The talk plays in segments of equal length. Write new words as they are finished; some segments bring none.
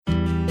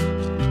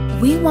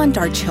We want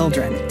our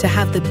children to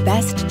have the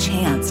best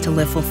chance to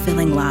live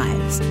fulfilling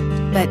lives.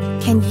 But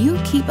can you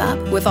keep up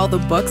with all the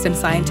books and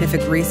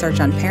scientific research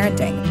on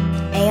parenting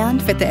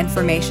and fit the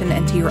information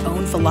into your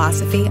own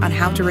philosophy on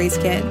how to raise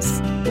kids?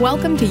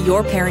 Welcome to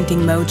Your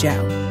Parenting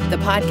Mojo, the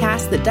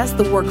podcast that does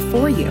the work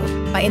for you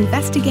by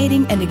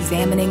investigating and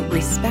examining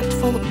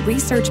respectful,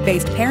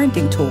 research-based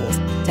parenting tools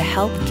to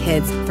help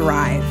kids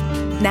thrive.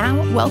 Now,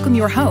 welcome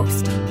your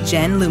host,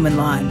 Jen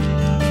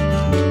Lumenlawn.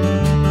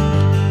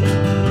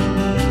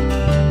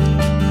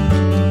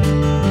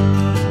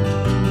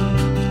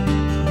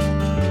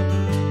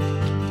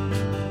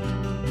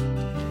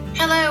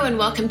 Hello and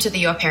welcome to the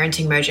Your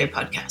Parenting Mojo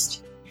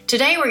podcast.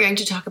 Today we're going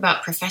to talk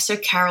about Professor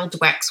Carol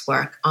Dweck's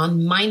work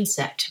on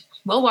mindset.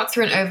 We'll walk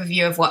through an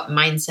overview of what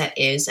mindset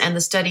is and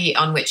the study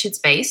on which it's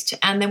based,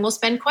 and then we'll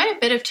spend quite a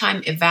bit of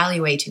time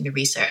evaluating the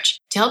research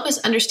to help us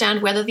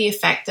understand whether the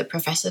effect that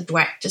Professor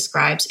Dweck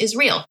describes is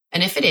real,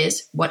 and if it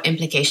is, what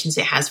implications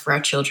it has for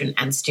our children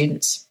and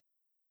students.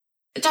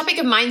 The topic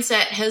of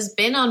mindset has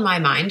been on my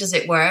mind, as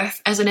it were,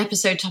 as an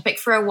episode topic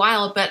for a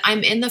while, but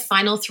I'm in the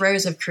final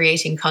throes of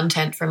creating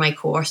content for my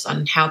course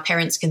on how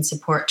parents can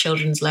support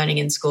children's learning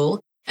in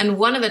school. And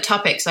one of the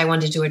topics I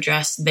wanted to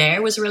address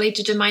there was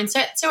related to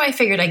mindset, so I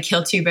figured I'd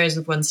kill two birds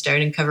with one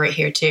stone and cover it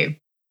here too.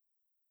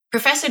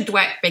 Professor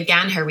Dweck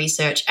began her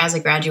research as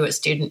a graduate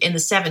student in the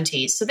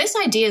 70s, so this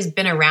idea has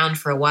been around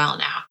for a while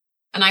now.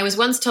 And I was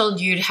once told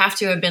you'd have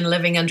to have been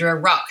living under a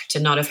rock to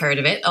not have heard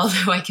of it,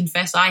 although I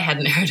confess I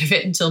hadn't heard of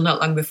it until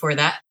not long before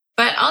that.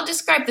 But I'll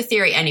describe the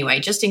theory anyway,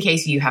 just in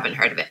case you haven't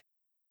heard of it.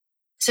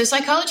 So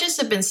psychologists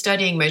have been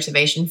studying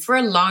motivation for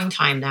a long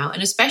time now,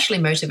 and especially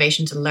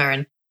motivation to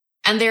learn.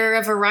 And there are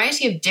a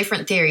variety of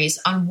different theories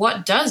on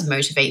what does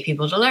motivate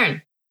people to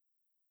learn.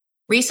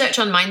 Research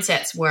on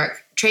mindset's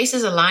work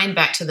traces a line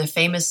back to the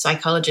famous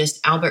psychologist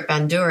Albert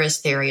Bandura's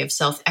theory of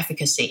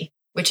self-efficacy,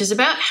 which is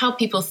about how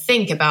people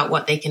think about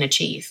what they can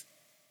achieve.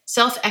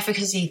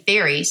 Self-efficacy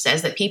theory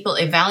says that people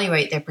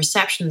evaluate their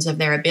perceptions of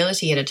their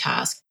ability at a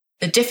task,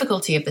 the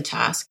difficulty of the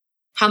task,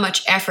 how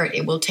much effort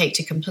it will take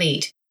to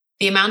complete,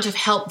 the amount of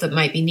help that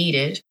might be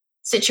needed,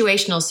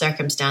 situational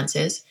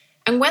circumstances,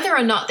 and whether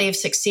or not they have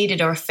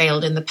succeeded or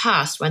failed in the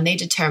past when they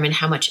determine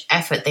how much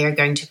effort they are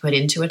going to put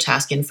into a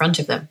task in front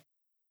of them.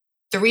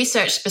 The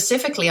research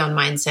specifically on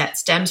mindset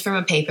stems from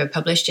a paper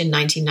published in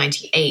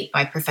 1998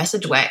 by Professor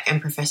Dweck and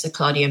Professor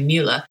Claudia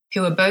Müller,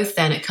 who were both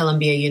then at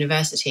Columbia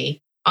University,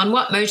 on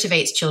what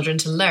motivates children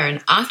to learn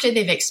after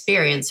they've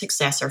experienced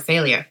success or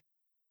failure.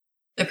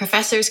 The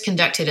professors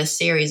conducted a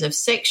series of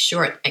 6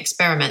 short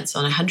experiments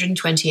on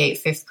 128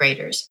 fifth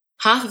graders,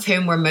 half of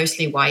whom were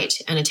mostly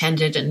white and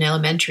attended an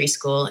elementary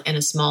school in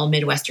a small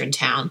Midwestern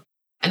town,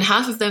 and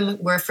half of them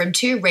were from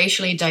 2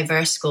 racially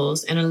diverse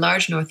schools in a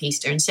large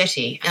northeastern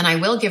city, and I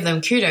will give them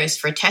kudos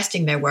for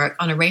testing their work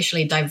on a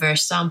racially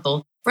diverse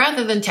sample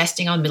rather than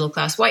testing on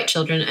middle-class white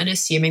children and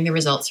assuming the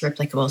results were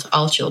applicable to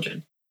all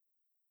children.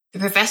 The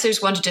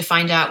professors wanted to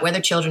find out whether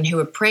children who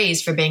were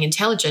praised for being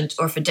intelligent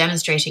or for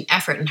demonstrating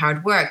effort and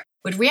hard work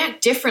would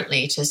react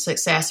differently to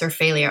success or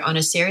failure on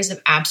a series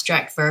of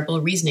abstract verbal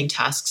reasoning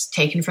tasks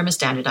taken from a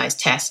standardized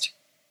test.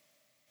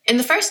 In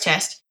the first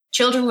test,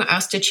 children were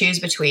asked to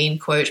choose between,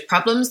 quote,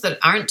 problems that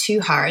aren't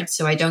too hard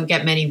so I don't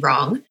get many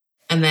wrong,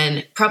 and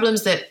then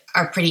problems that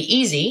are pretty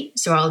easy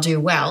so I'll do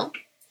well,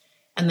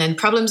 and then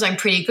problems I'm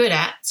pretty good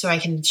at so I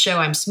can show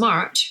I'm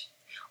smart,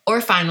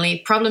 or finally,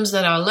 problems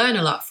that I'll learn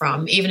a lot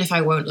from even if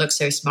I won't look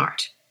so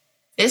smart.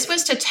 This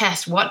was to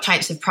test what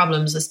types of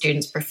problems the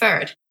students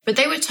preferred, but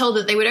they were told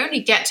that they would only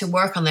get to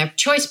work on their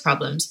choice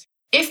problems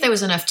if there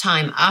was enough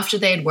time after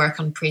they'd work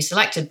on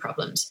pre-selected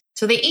problems,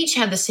 so they each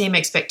had the same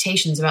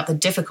expectations about the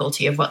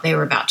difficulty of what they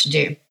were about to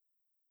do.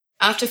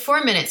 After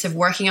 4 minutes of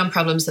working on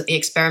problems that the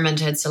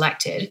experimenter had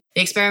selected,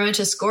 the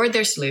experimenter scored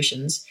their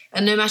solutions,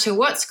 and no matter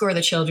what score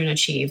the children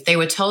achieved, they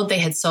were told they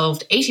had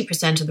solved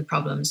 80% of the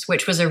problems,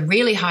 which was a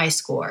really high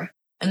score,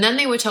 and then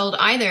they were told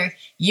either,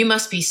 you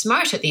must be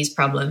smart at these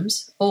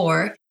problems,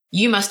 or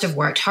you must have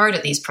worked hard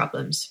at these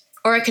problems,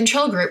 or a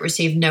control group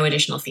received no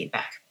additional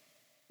feedback.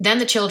 Then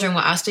the children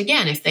were asked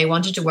again if they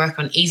wanted to work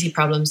on easy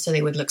problems so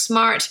they would look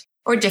smart,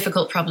 or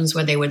difficult problems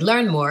where they would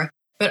learn more,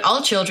 but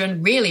all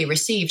children really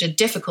received a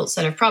difficult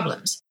set of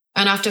problems,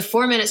 and after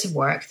 4 minutes of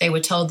work, they were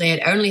told they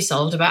had only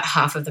solved about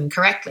half of them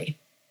correctly.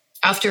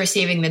 After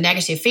receiving the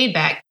negative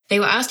feedback, they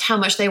were asked how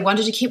much they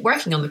wanted to keep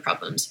working on the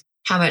problems,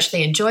 how much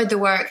they enjoyed the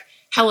work,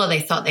 how well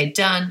they thought they'd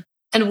done,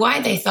 and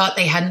why they thought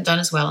they hadn't done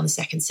as well in the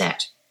second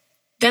set.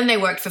 Then they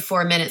worked for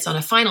 4 minutes on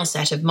a final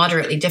set of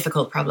moderately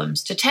difficult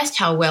problems to test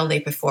how well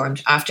they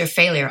performed after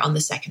failure on the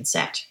second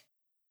set.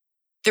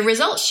 The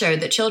results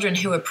showed that children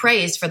who were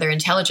praised for their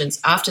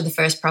intelligence after the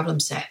first problem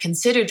set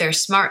considered their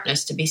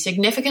smartness to be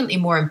significantly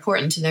more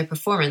important to their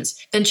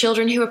performance than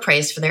children who were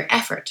praised for their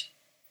effort.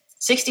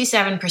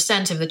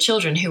 67% of the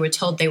children who were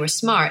told they were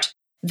smart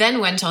then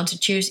went on to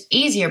choose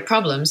easier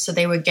problems so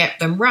they would get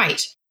them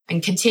right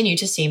and continue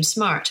to seem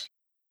smart,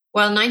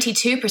 while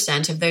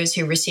 92% of those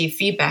who received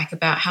feedback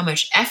about how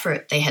much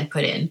effort they had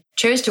put in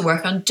chose to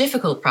work on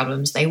difficult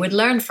problems they would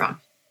learn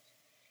from.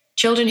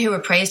 Children who were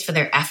praised for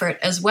their effort,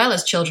 as well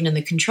as children in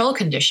the control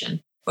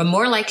condition, were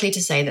more likely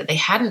to say that they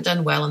hadn't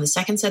done well on the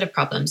second set of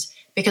problems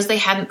because they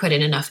hadn't put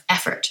in enough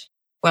effort,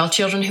 while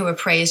children who were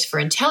praised for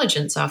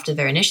intelligence after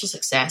their initial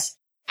success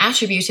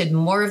attributed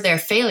more of their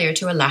failure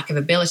to a lack of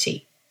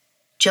ability.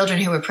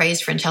 Children who were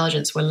praised for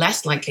intelligence were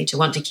less likely to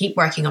want to keep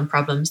working on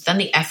problems than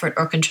the effort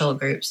or control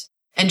groups,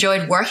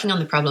 enjoyed working on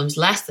the problems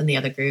less than the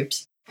other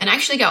groups, and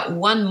actually got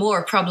one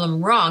more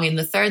problem wrong in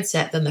the third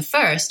set than the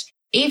first,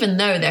 even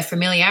though their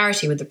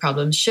familiarity with the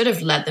problems should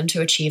have led them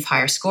to achieve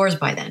higher scores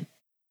by then.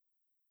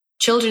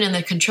 Children in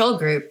the control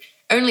group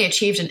only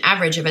achieved an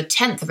average of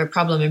 1/10 of a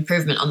problem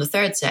improvement on the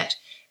third set,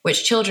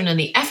 which children in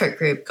the effort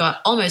group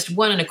got almost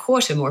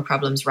 1.25 more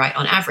problems right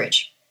on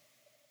average.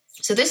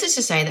 So this is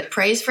to say that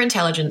praise for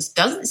intelligence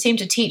doesn't seem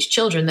to teach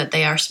children that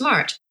they are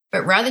smart,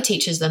 but rather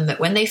teaches them that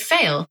when they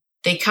fail,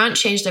 they can't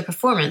change their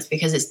performance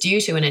because it's due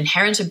to an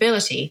inherent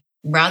ability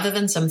rather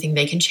than something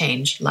they can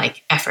change,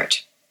 like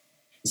effort.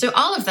 So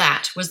all of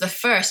that was the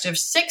first of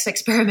 6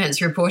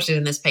 experiments reported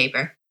in this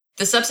paper.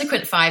 The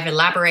subsequent 5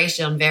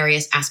 elaborated on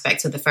various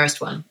aspects of the first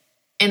one.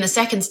 In the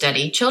second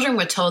study, children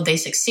were told they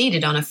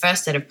succeeded on a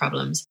first set of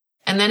problems,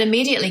 and then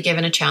immediately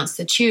given a chance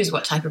to choose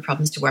what type of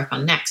problems to work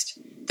on next.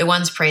 The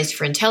ones praised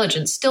for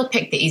intelligence still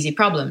picked the easy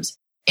problems,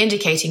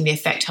 indicating the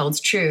effect holds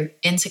true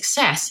in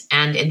success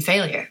and in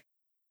failure.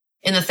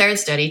 In the third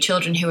study,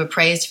 children who were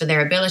praised for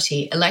their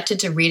ability elected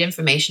to read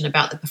information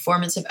about the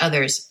performance of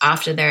others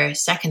after their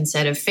second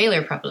set of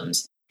failure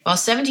problems, while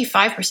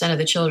 75% of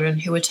the children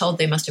who were told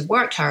they must have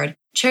worked hard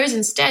chose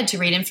instead to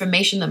read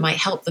information that might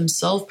help them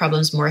solve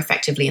problems more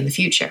effectively in the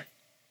future.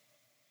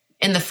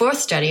 In the fourth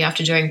study,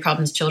 after doing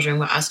problems, children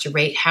were asked to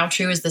rate how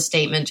true is the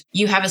statement,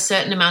 "You have a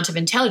certain amount of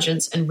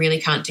intelligence and really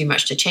can't do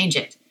much to change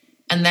it,"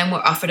 and then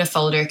were offered a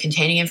folder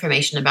containing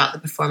information about the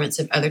performance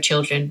of other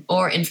children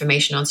or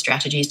information on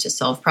strategies to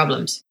solve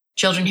problems.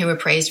 Children who were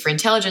praised for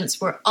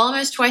intelligence were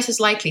almost twice as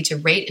likely to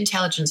rate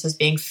intelligence as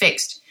being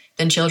fixed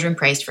than children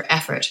praised for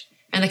effort,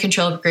 and the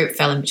control group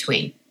fell in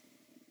between.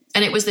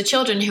 And it was the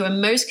children who were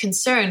most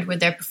concerned with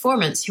their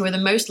performance who were the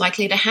most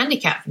likely to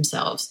handicap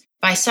themselves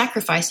by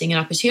sacrificing an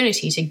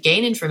opportunity to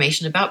gain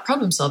information about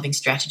problem-solving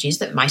strategies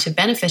that might have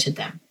benefited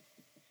them.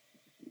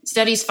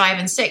 Studies 5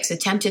 and 6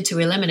 attempted to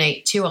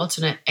eliminate 2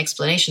 alternate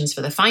explanations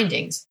for the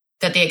findings,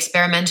 that the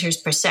experimenters'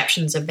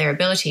 perceptions of their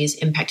abilities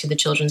impacted the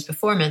children's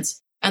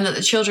performance, and that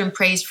the children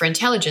praised for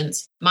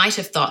intelligence might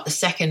have thought the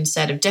second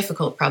set of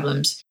difficult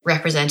problems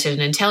represented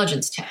an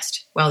intelligence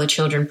test, while the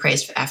children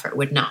praised for effort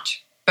would not.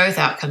 Both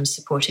outcomes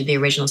supported the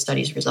original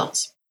study's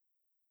results.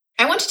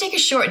 I want to take a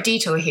short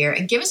detour here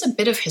and give us a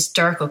bit of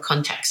historical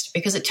context,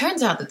 because it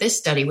turns out that this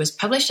study was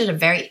published at a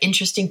very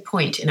interesting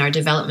point in our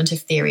development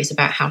of theories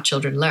about how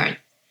children learn.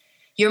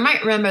 You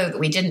might remember that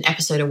we did an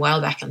episode a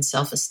while back on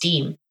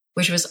self-esteem,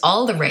 which was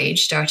all the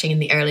rage starting in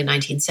the early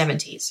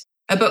 1970s.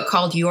 A book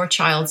called Your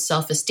Child's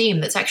Self-Esteem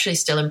that's actually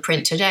still in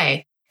print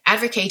today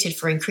advocated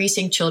for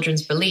increasing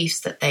children's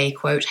beliefs that they,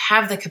 quote,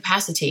 have the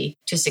capacity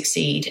to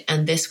succeed,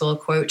 and this will,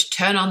 quote,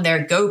 turn on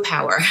their go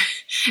power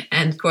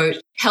and,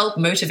 quote, help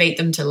motivate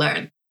them to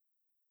learn.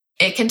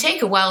 It can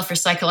take a while for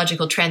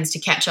psychological trends to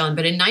catch on,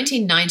 but in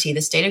 1990,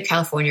 the state of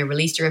California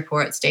released a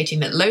report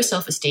stating that low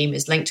self-esteem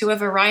is linked to a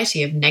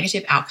variety of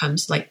negative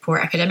outcomes like poor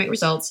academic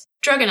results,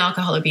 drug and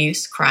alcohol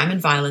abuse, crime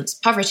and violence,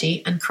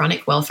 poverty, and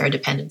chronic welfare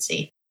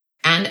dependency.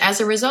 And as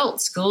a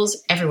result,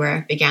 schools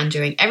everywhere began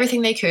doing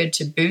everything they could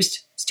to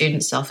boost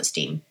students'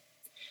 self-esteem.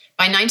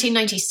 By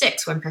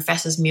 1996, when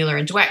Professors Mueller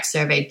and Dweck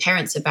surveyed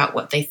parents about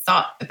what they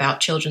thought about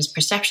children's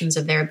perceptions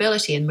of their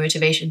ability and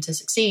motivation to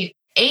succeed,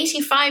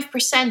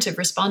 85% of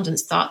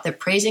respondents thought that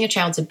praising a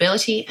child's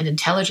ability and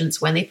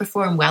intelligence when they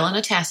perform well on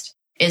a test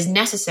is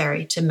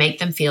necessary to make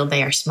them feel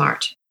they are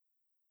smart.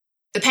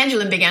 The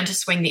pendulum began to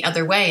swing the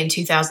other way in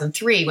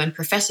 2003 when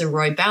Professor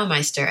Roy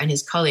Baumeister and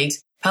his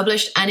colleagues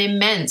published an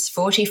immense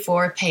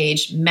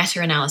 44-page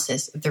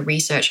meta-analysis of the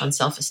research on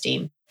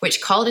self-esteem,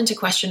 which called into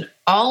question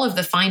all of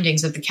the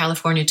findings of the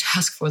California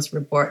Task Force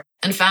report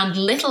and found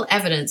little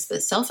evidence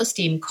that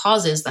self-esteem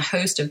causes the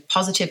host of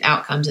positive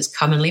outcomes it's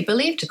commonly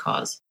believed to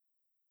cause.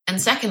 And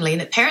secondly,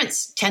 that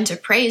parents tend to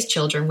praise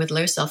children with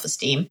low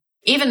self-esteem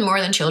even more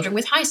than children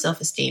with high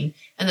self-esteem,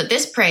 and that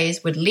this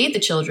praise would lead the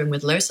children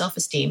with low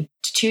self-esteem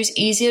to choose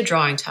easier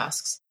drawing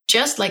tasks,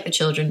 just like the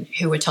children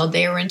who were told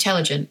they were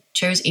intelligent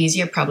chose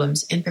easier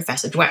problems in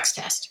Professor Dweck's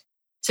test.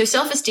 So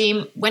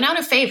self-esteem went out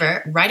of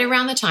favor right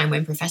around the time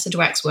when Professor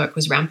Dweck's work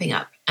was ramping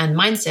up, and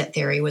mindset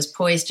theory was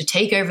poised to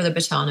take over the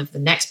baton of the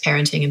next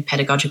parenting and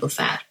pedagogical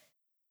fad.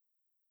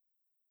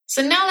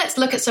 So now let's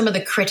look at some of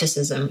the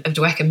criticism of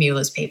Dweck and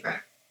Mueller's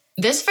paper.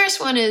 This first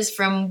one is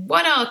from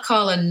what I'll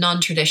call a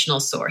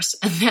non-traditional source,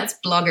 and that's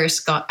blogger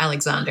Scott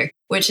Alexander,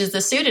 which is the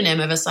pseudonym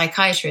of a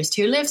psychiatrist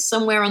who lives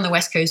somewhere on the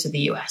west coast of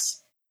the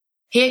US.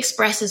 He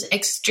expresses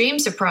extreme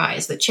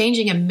surprise that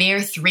changing a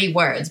mere 3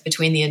 words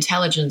between the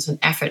intelligence and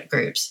effort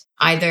groups,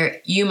 either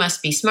you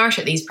must be smart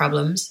at these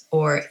problems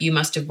or you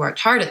must have worked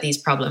hard at these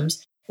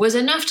problems, was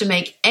enough to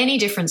make any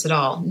difference at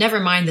all, never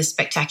mind the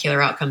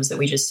spectacular outcomes that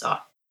we just saw.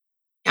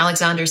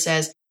 Alexander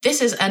says,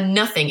 This is a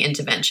nothing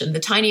intervention, the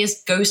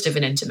tiniest ghost of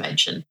an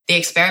intervention. The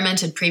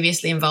experiment had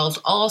previously involved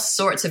all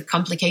sorts of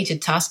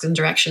complicated tasks and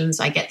directions.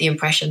 I get the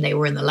impression they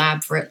were in the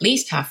lab for at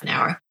least half an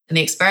hour. And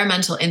the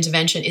experimental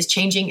intervention is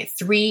changing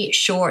 3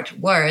 short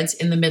words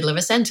in the middle of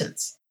a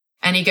sentence.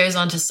 And he goes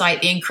on to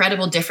cite the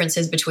incredible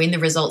differences between the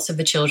results of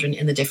the children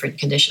in the different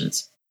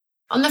conditions.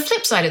 On the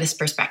flip side of this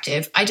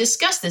perspective, I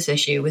discussed this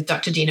issue with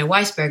Dr. Dina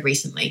Weisberg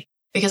recently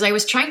because I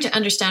was trying to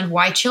understand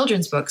why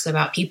children's books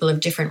about people of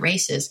different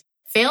races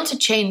fail to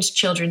change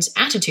children's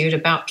attitude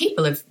about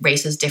people of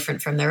races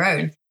different from their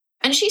own.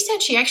 And she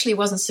said she actually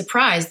wasn't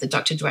surprised that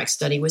Dr. Dweck's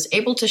study was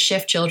able to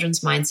shift children's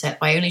mindset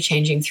by only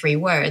changing 3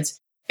 words,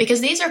 because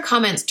these are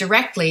comments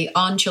directly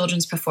on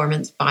children's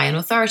performance by an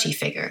authority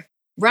figure,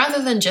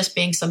 rather than just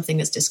being something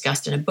that's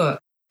discussed in a book.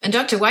 And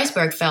Dr.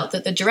 Weisberg felt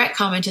that the direct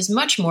comment is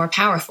much more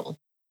powerful,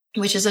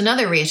 which is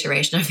another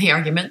reiteration of the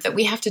argument that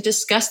we have to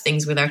discuss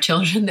things with our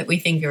children that we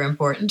think are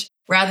important,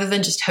 rather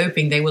than just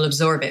hoping they will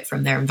absorb it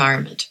from their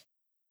environment.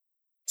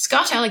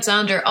 Scott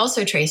Alexander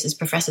also traces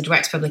Professor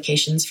Dweck's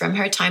publications from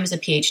her time as a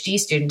PhD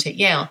student at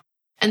Yale,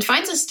 and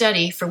finds a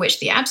study for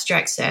which the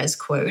abstract says,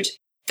 quote,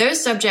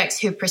 "Those subjects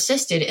who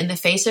persisted in the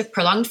face of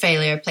prolonged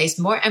failure placed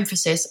more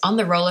emphasis on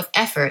the role of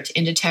effort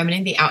in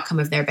determining the outcome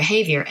of their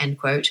behavior," end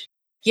quote.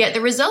 Yet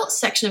the results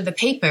section of the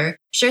paper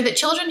show that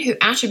children who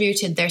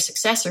attributed their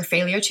success or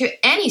failure to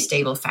any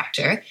stable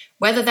factor,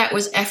 whether that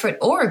was effort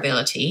or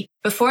ability,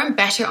 performed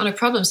better on a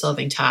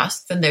problem-solving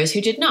task than those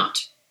who did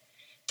not.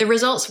 The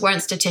results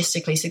weren't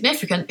statistically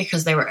significant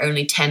because there were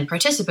only 10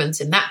 participants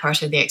in that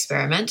part of the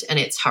experiment, and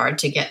it's hard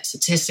to get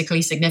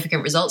statistically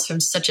significant results from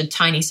such a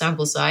tiny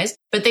sample size,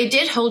 but they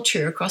did hold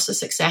true across the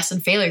success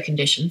and failure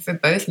condition for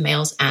both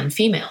males and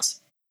females.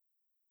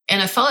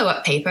 In a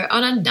follow-up paper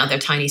on another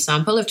tiny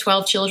sample of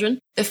 12 children,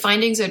 the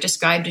findings are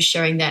described as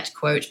showing that,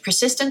 quote,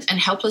 "Persistent and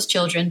helpless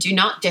children do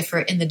not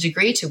differ in the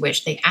degree to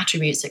which they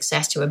attribute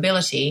success to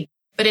ability,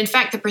 but in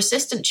fact, the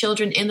persistent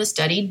children in the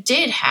study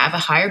did have a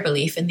higher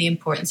belief in the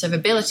importance of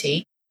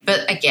ability,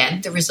 but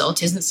again, the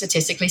result isn't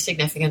statistically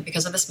significant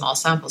because of the small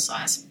sample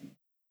size."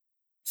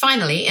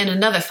 Finally, in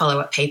another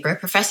follow-up paper,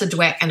 Professor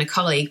Dweck and a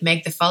colleague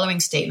make the following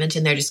statement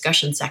in their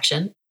discussion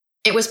section.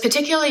 "It was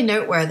particularly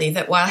noteworthy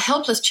that while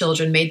helpless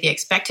children made the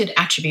expected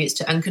attributes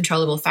to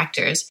uncontrollable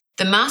factors,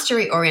 the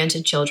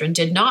mastery-oriented children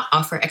did not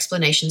offer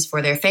explanations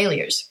for their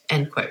failures,"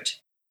 end quote.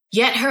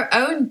 Yet her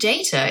own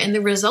data in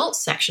the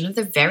results section of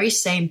the very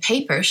same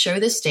paper show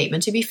this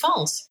statement to be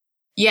false.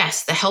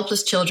 Yes, the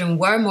helpless children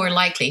were more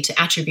likely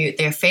to attribute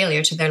their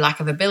failure to their lack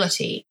of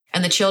ability,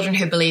 and the children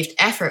who believed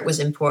effort was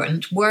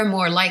important were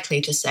more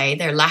likely to say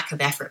their lack of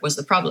effort was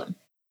the problem.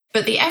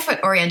 But the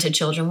effort-oriented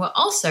children were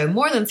also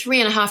more than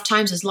 3.5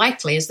 times as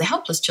likely as the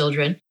helpless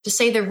children to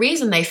say the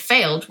reason they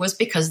failed was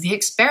because the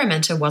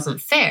experimenter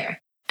wasn't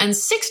fair, and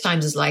 6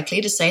 times as likely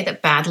to say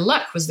that bad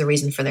luck was the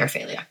reason for their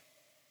failure.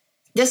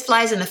 This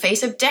flies in the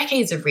face of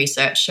decades of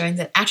research showing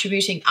that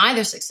attributing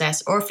either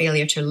success or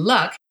failure to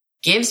luck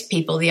gives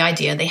people the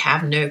idea they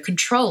have no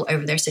control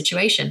over their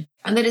situation,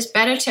 and that it's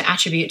better to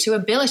attribute to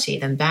ability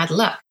than bad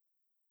luck.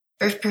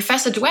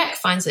 Professor Dweck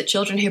finds that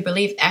children who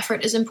believe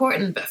effort is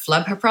important but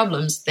flub her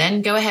problems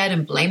then go ahead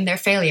and blame their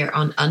failure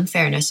on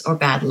unfairness or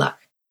bad luck.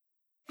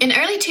 In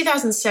early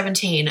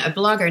 2017, a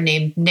blogger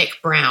named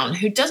Nick Brown,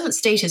 who doesn't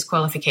state his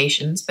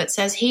qualifications but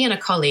says he and a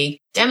colleague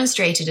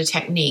demonstrated a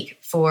technique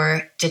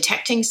for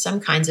detecting some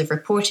kinds of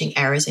reporting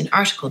errors in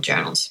article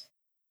journals.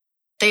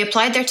 They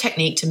applied their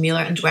technique to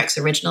Mueller and Dweck's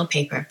original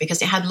paper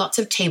because it had lots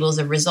of tables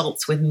of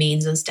results with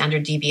means and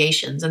standard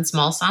deviations and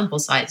small sample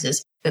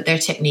sizes that their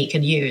technique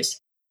could use.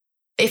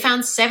 They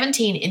found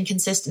 17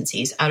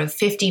 inconsistencies out of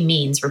 50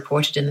 means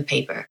reported in the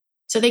paper.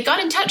 So they got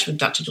in touch with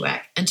Dr.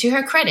 Dweck, and to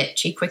her credit,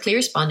 she quickly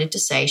responded to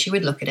say she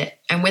would look at it,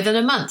 and within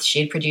a month she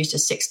had produced a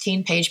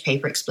 16-page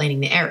paper explaining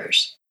the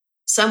errors.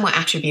 Some were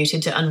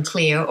attributed to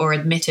unclear or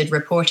omitted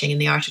reporting in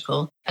the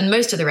article, and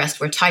most of the rest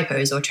were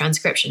typos or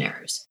transcription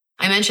errors.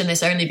 I mention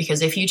this only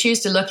because if you choose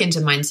to look into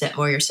mindset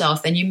more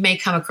yourself, then you may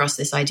come across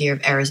this idea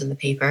of errors in the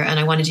paper, and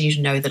I wanted you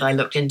to know that I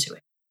looked into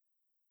it.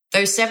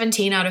 Though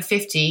 17 out of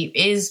 50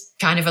 is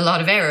kind of a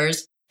lot of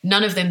errors,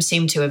 none of them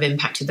seem to have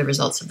impacted the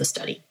results of the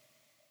study.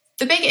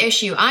 The big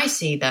issue I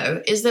see,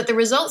 though, is that the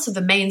results of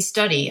the main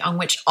study on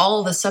which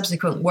all the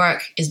subsequent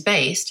work is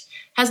based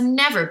has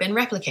never been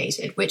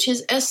replicated, which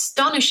is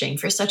astonishing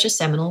for such a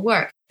seminal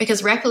work,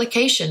 because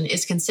replication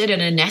is considered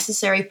a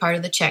necessary part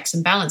of the checks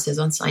and balances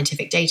on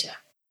scientific data.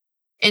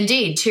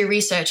 Indeed, 2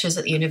 researchers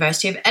at the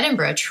University of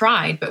Edinburgh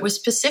tried, but were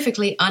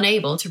specifically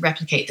unable to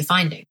replicate the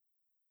finding.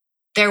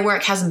 Their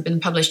work hasn't been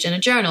published in a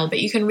journal,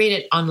 but you can read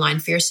it online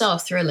for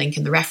yourself through a link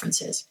in the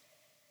references.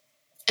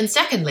 And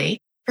secondly,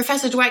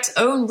 Professor Dweck's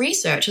own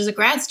research as a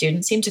grad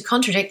student seemed to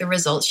contradict the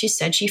results she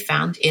said she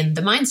found in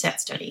the Mindset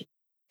study.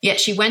 Yet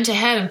she went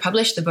ahead and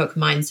published the book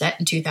Mindset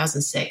in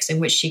 2006, in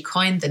which she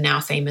coined the now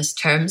famous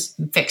terms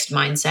fixed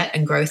mindset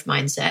and growth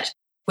mindset,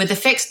 with the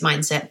fixed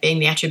mindset being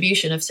the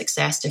attribution of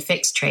success to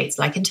fixed traits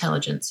like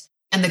intelligence,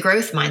 and the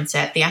growth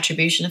mindset the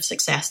attribution of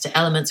success to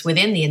elements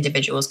within the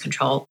individual's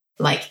control,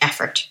 like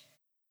effort.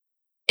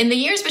 In the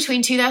years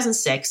between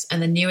 2006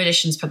 and the New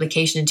Edition's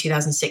publication in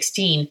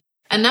 2016,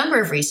 a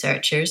number of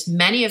researchers,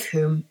 many of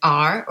whom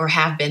are or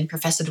have been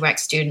Professor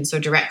Dweck's students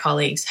or direct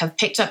colleagues, have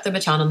picked up the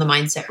baton on the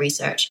mindset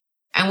research,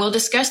 and we'll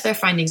discuss their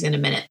findings in a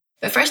minute.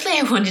 But firstly,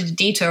 I wanted to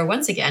detour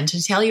once again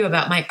to tell you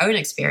about my own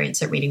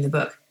experience at reading the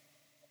book.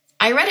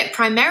 I read it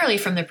primarily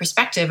from the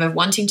perspective of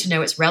wanting to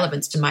know its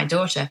relevance to my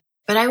daughter,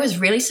 but I was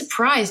really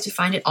surprised to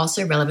find it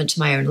also relevant to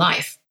my own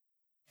life.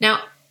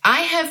 Now, I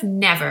have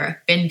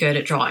never been good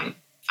at drawing.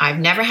 I've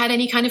never had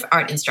any kind of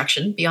art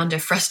instruction beyond a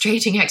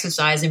frustrating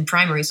exercise in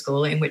primary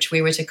school in which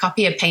we were to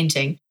copy a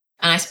painting,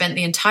 and I spent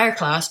the entire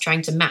class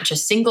trying to match a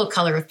single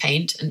color of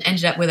paint and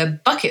ended up with a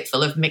bucket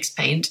full of mixed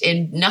paint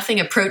in nothing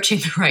approaching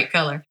the right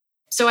color.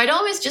 So I'd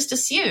always just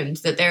assumed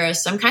that there are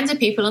some kinds of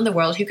people in the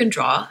world who can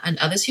draw and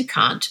others who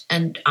can't,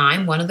 and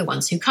I'm one of the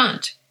ones who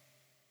can't.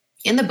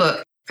 In the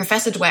book,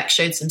 Professor Dweck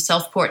showed some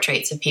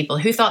self-portraits of people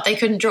who thought they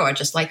couldn't draw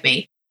just like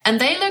me, and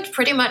they looked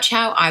pretty much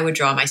how I would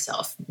draw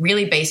myself,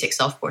 really basic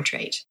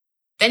self-portrait.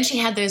 Then she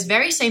had those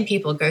very same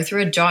people go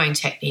through a drawing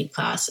technique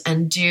class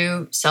and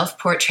do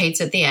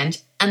self-portraits at the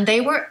end, and they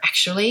were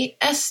actually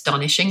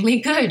astonishingly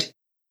good.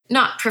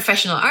 Not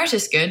professional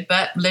artist good,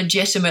 but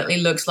legitimately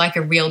looks like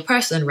a real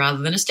person rather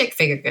than a stick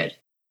figure good.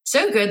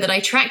 So good that I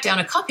tracked down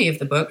a copy of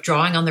the book,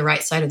 Drawing on the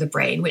Right Side of the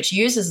Brain, which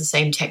uses the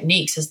same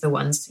techniques as the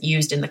ones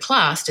used in the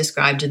class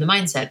described in the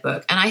Mindset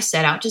book, and I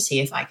set out to see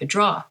if I could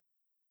draw.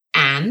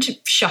 And,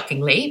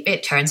 shockingly,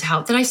 it turns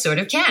out that I sort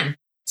of can.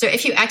 So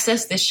if you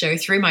access this show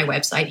through my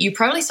website, you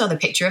probably saw the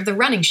picture of the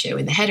running shoe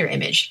in the header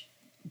image.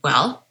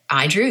 Well,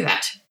 I drew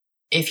that.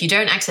 If you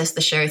don't access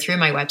the show through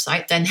my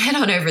website, then head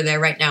on over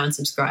there right now and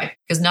subscribe.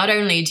 Because not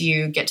only do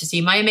you get to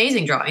see my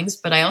amazing drawings,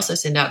 but I also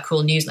send out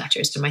cool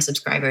newsletters to my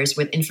subscribers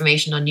with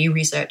information on new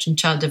research and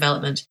child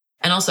development,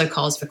 and also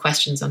calls for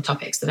questions on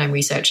topics that I'm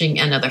researching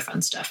and other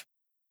fun stuff.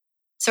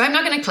 So I'm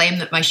not going to claim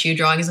that my shoe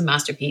drawing is a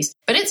masterpiece,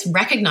 but it's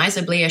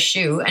recognizably a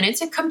shoe, and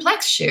it's a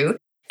complex shoe,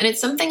 and it's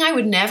something I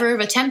would never have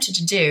attempted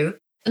to do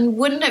and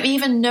wouldn't have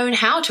even known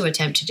how to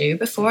attempt to do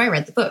before I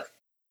read the book.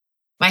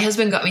 My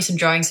husband got me some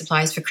drawing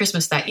supplies for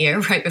Christmas that year,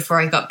 right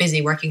before I got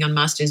busy working on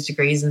master's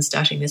degrees and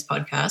starting this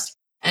podcast.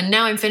 And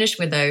now I'm finished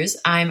with those,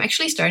 I'm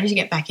actually starting to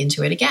get back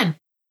into it again,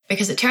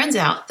 because it turns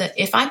out that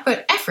if I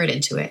put effort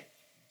into it,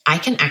 I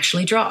can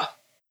actually draw.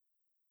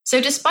 So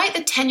despite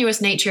the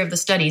tenuous nature of the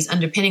studies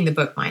underpinning the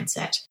book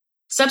Mindset,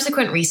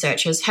 subsequent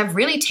researchers have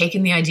really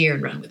taken the idea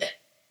and run with it.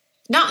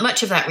 Not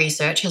much of that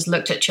research has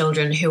looked at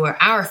children who are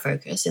our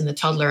focus in the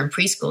toddler and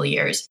preschool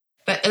years,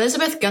 but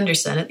Elizabeth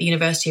Gunderson at the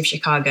University of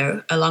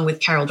Chicago, along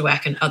with Carol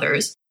Dweck and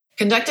others,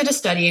 conducted a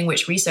study in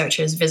which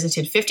researchers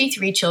visited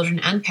 53 children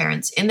and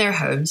parents in their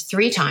homes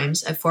 3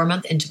 times at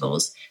 4-month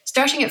intervals,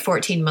 starting at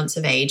 14 months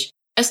of age,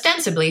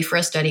 ostensibly for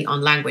a study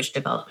on language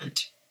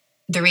development.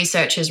 The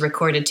researchers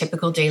recorded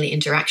typical daily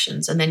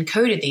interactions and then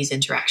coded these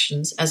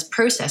interactions as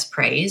process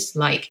praise,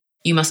 like,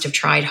 "You must have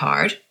tried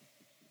hard,"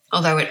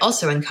 although it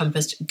also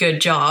encompassed "good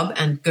job"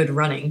 and "good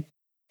running."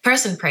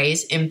 Person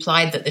praise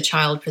implied that the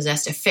child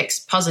possessed a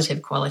fixed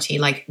positive quality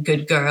like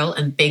 "good girl"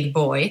 and "big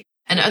boy,"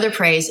 and other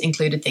praise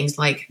included things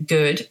like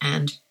 "good"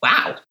 and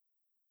 "wow."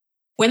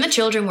 When the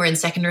children were in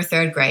 2nd or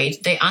 3rd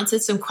grade, they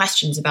answered some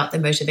questions about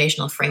their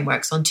motivational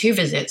frameworks on 2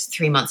 visits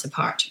 3 months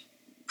apart.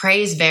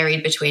 Praise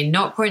varied between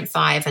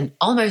 0.5 and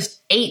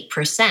almost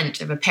 8%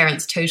 of a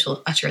parent's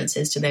total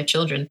utterances to their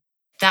children.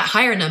 That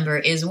higher number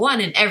is 1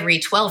 in every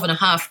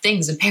 12.5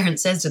 things a parent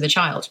says to the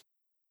child.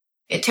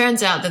 It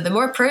turns out that the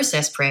more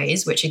process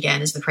praise, which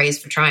again is the praise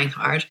for trying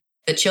hard,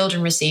 that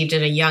children received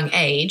at a young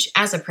age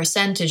as a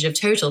percentage of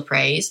total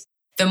praise,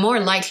 the more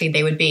likely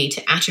they would be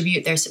to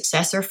attribute their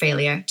success or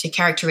failure to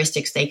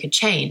characteristics they could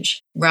change,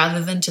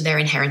 rather than to their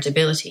inherent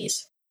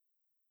abilities.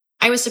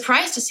 I was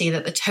surprised to see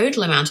that the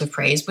total amount of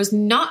praise was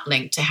not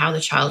linked to how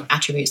the child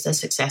attributes their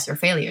success or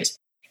failures,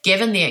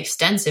 given the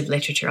extensive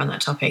literature on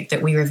that topic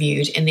that we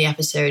reviewed in the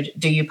episode,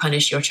 Do You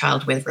Punish Your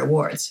Child with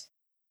Rewards?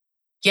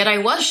 Yet I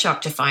was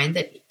shocked to find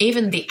that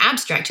even the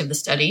abstract of the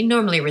study,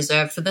 normally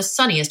reserved for the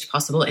sunniest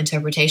possible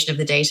interpretation of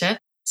the data,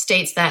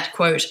 states that,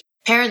 quote,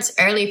 parents'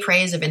 early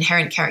praise of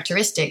inherent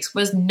characteristics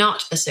was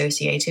not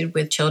associated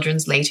with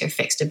children's later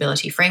fixed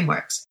ability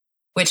frameworks,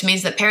 which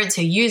means that parents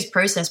who used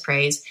process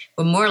praise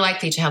were more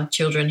likely to have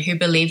children who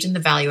believed in the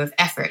value of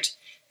effort,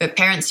 but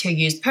parents who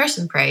used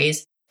person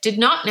praise did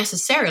not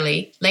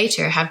necessarily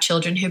later have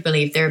children who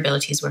believed their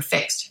abilities were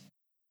fixed.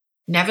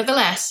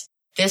 Nevertheless,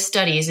 this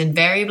study is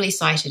invariably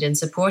cited in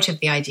support of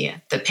the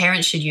idea that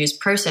parents should use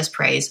process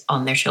praise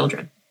on their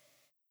children.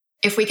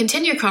 If we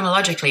continue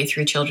chronologically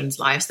through children's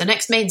lives, the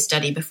next main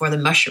study before the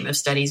mushroom of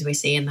studies we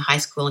see in the high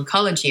school and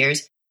college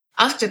years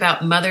asked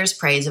about mothers'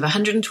 praise of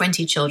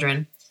 120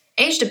 children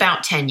aged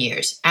about 10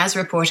 years, as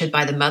reported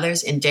by the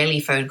mothers in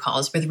daily phone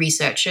calls with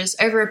researchers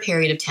over a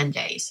period of 10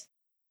 days.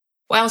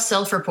 While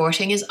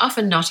self-reporting is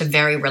often not a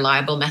very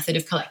reliable method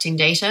of collecting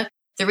data,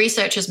 the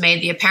researchers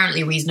made the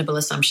apparently reasonable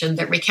assumption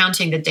that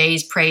recounting the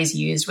day's praise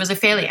used was a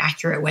fairly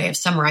accurate way of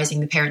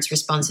summarizing the parents'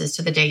 responses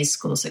to the day's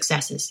school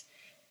successes.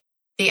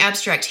 The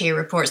abstract here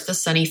reports the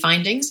sunny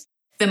findings.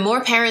 The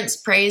more parents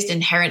praised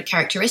inherent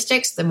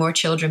characteristics, the more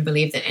children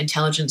believed that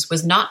intelligence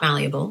was not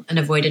malleable and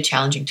avoided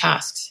challenging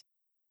tasks.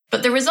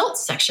 But the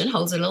results section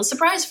holds a little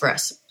surprise for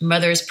us.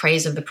 Mothers'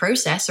 praise of the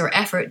process or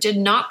effort did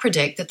not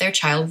predict that their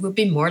child would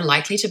be more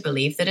likely to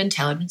believe that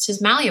intelligence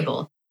is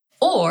malleable,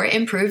 or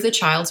improve the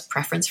child's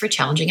preference for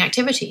challenging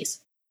activities.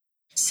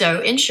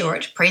 So, in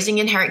short, praising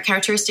inherent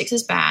characteristics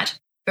is bad,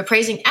 but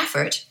praising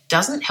effort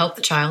doesn't help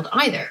the child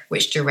either,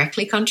 which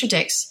directly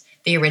contradicts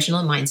the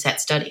original mindset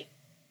study.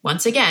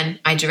 Once again,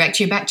 I direct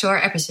you back to our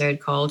episode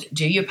called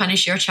Do You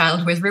Punish Your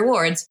Child with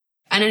Rewards?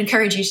 And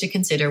encourage you to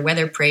consider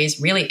whether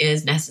praise really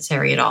is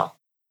necessary at all.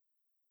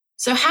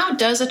 So how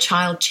does a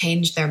child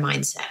change their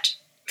mindset?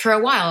 For a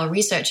while,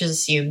 researchers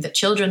assumed that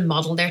children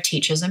model their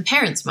teachers' and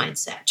parents'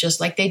 mindset, just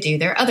like they do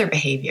their other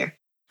behavior,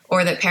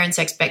 or that parents'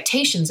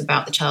 expectations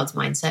about the child's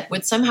mindset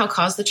would somehow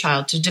cause the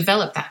child to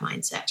develop that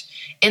mindset,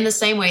 in the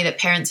same way that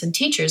parents' and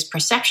teachers'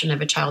 perception of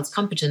a child's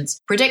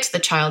competence predicts the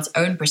child's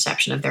own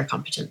perception of their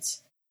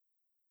competence.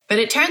 But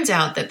it turns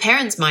out that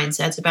parents'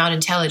 mindsets about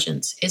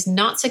intelligence is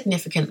not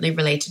significantly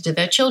related to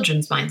their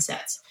children's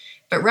mindsets,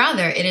 but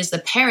rather it is the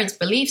parents'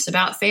 beliefs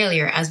about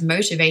failure as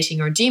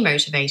motivating or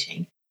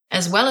demotivating,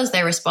 as well as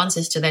their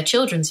responses to their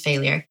children's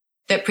failure,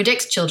 that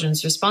predicts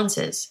children's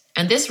responses.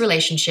 And this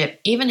relationship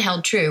even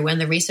held true when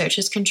the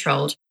researchers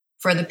controlled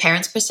for the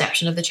parents'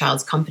 perception of the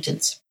child's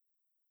competence.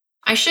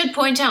 I should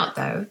point out,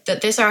 though,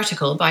 that this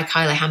article by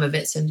Kyla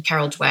Hamovitz and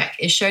Carol Dweck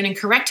is shown in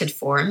corrected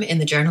form in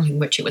the journal in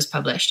which it was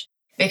published,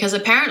 because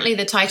apparently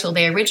the title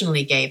they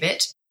originally gave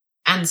it,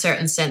 and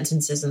certain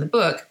sentences in the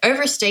book,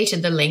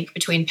 overstated the link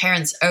between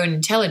parents' own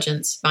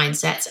intelligence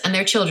mindsets and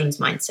their children's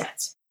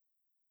mindsets.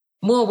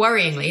 More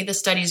worryingly, the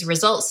study's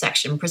results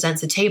section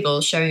presents a table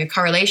showing a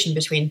correlation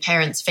between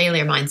parents'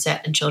 failure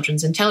mindset and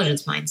children's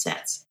intelligence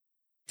mindsets.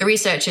 The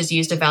researchers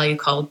used a value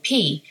called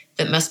P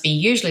that must be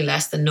usually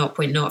less than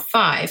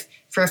 0.05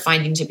 for a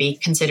finding to be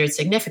considered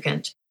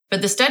significant.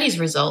 But the study's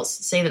results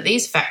say that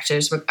these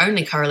factors were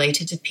only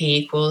correlated to P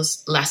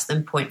equals less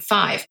than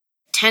 0.5,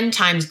 10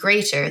 times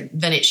greater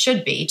than it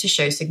should be to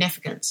show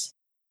significance.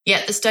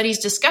 Yet the study's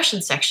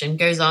discussion section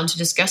goes on to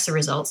discuss the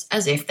results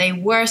as if they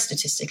were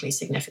statistically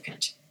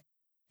significant.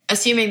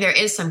 Assuming there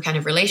is some kind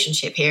of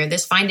relationship here,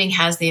 this finding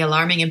has the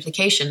alarming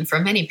implication for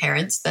many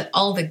parents that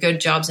all the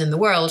good jobs in the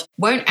world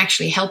won't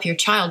actually help your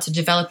child to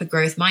develop a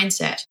growth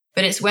mindset,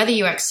 but it's whether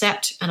you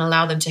accept and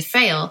allow them to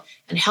fail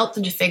and help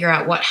them to figure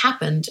out what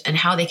happened and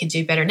how they can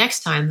do better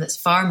next time that's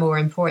far more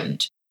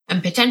important,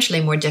 and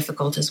potentially more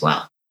difficult as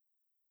well.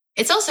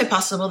 It's also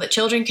possible that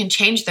children can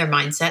change their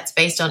mindsets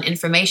based on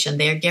information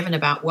they are given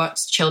about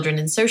what children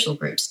in social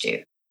groups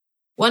do.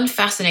 One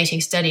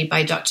fascinating study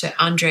by Dr.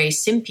 Andrei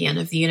Simpian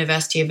of the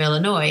University of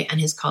Illinois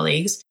and his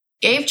colleagues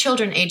gave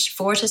children aged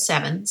 4 to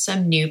 7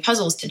 some new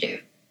puzzles to do.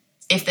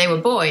 If they were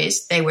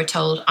boys, they were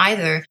told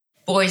either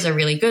boys are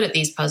really good at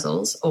these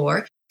puzzles,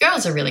 or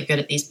girls are really good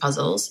at these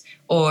puzzles,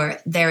 or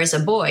there is a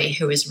boy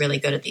who is really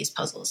good at these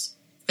puzzles.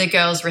 The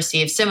girls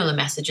received similar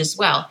messages as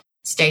well,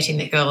 stating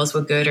that girls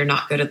were good or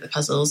not good at the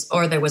puzzles,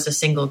 or there was a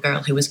single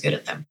girl who was good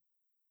at them.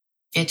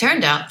 It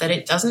turned out that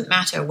it doesn't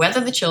matter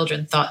whether the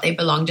children thought they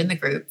belonged in the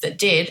group that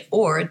did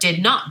or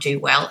did not do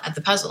well at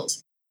the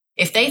puzzles.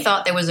 If they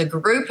thought there was a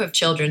group of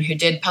children who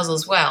did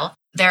puzzles well,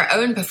 their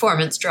own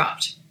performance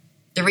dropped.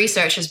 The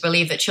researchers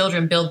believe that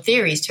children build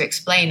theories to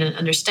explain and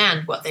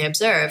understand what they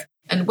observe,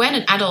 and when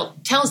an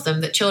adult tells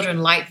them that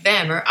children like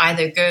them are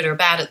either good or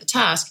bad at the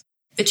task,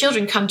 the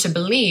children come to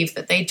believe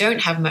that they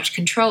don't have much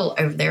control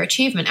over their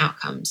achievement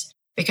outcomes,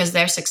 because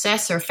their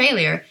success or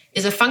failure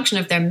is a function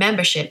of their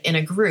membership in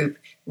a group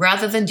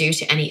rather than due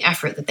to any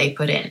effort that they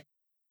put in.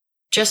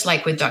 Just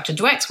like with Dr.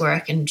 Dweck's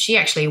work, and she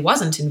actually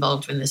wasn't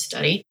involved in this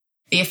study,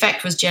 the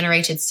effect was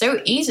generated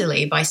so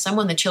easily by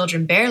someone the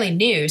children barely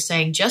knew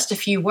saying just a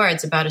few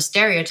words about a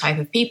stereotype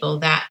of people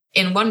that,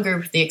 in one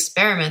group of the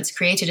experiments,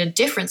 created a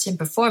difference in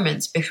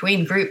performance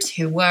between groups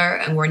who were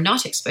and were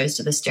not exposed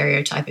to the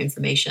stereotype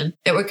information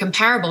that were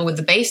comparable with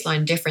the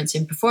baseline difference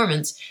in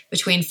performance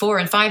between 4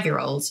 and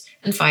 5-year-olds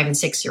and 5 and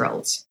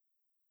 6-year-olds.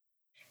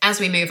 As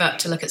we move up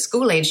to look at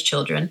school-age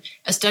children,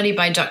 a study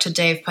by Dr.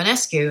 Dave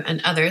Ponescu and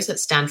others at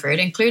Stanford,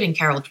 including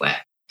Carol Dweck,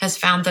 has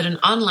found that an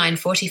online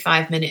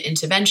 45-minute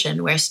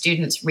intervention where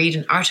students read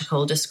an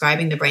article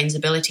describing the brain's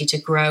ability to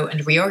grow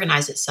and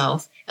reorganize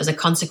itself as a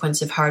consequence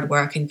of hard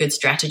work and good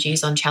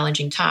strategies on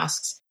challenging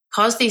tasks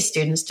caused these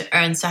students to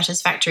earn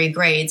satisfactory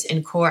grades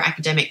in core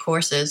academic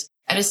courses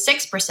at a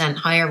 6%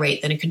 higher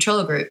rate than a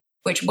control group,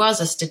 which was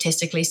a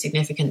statistically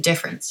significant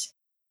difference.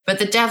 But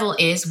the devil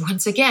is,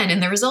 once again, in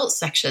the results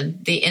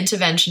section. The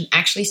intervention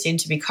actually seemed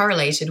to be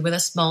correlated with a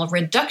small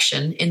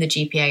reduction in the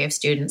GPA of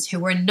students who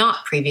were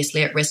not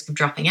previously at risk of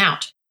dropping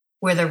out,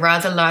 with a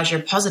rather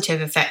larger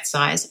positive effect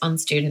size on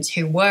students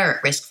who were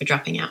at risk for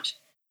dropping out.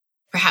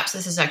 Perhaps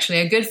this is actually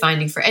a good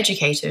finding for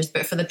educators,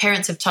 but for the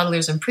parents of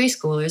toddlers and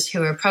preschoolers,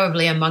 who are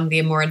probably among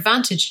the more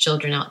advantaged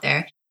children out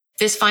there,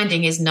 this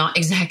finding is not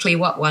exactly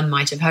what one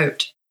might have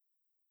hoped.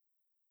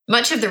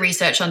 Much of the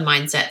research on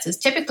mindsets is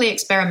typically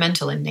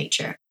experimental in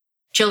nature.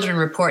 Children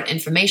report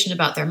information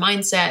about their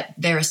mindset,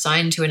 they're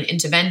assigned to an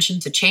intervention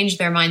to change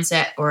their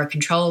mindset or a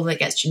control that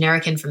gets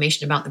generic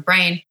information about the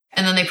brain,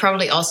 and then they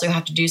probably also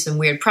have to do some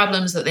weird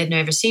problems that they've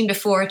never seen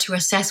before to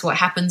assess what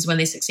happens when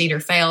they succeed or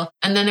fail,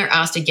 and then they're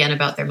asked again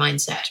about their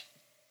mindset.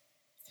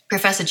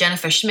 Professor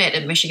Jennifer Schmidt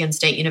at Michigan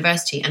State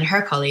University and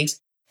her colleagues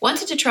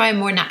wanted to try a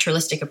more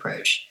naturalistic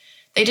approach.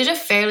 They did a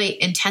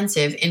fairly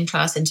intensive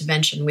in-class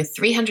intervention with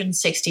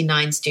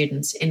 369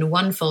 students in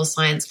one full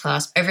science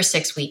class over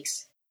 6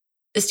 weeks.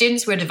 The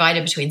students were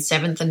divided between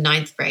 7th and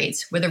 9th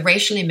grades with a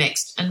racially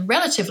mixed and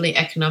relatively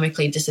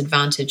economically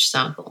disadvantaged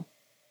sample.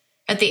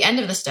 At the end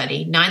of the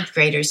study, 9th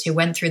graders who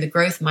went through the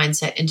growth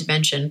mindset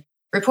intervention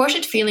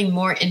reported feeling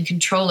more in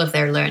control of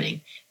their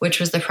learning, which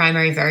was the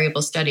primary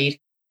variable studied,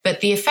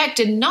 but the effect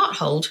did not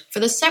hold for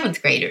the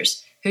 7th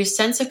graders, whose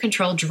sense of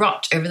control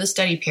dropped over the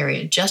study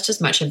period just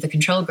as much of the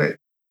control group.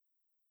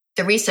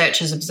 The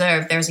researchers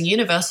observed there is a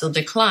universal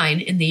decline,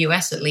 in the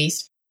US at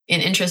least, in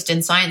interest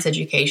in science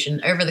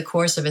education over the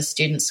course of a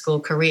student's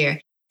school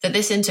career that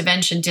this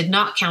intervention did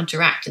not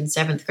counteract in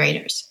 7th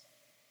graders.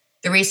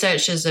 The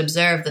researchers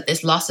observed that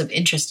this loss of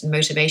interest and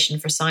motivation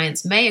for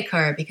science may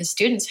occur because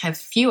students have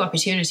few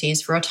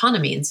opportunities for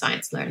autonomy in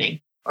science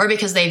learning, or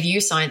because they view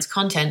science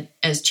content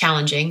as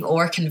challenging,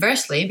 or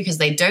conversely, because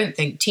they don't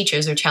think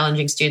teachers are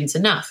challenging students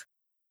enough.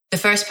 The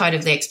first part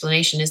of the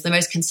explanation is the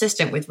most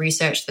consistent with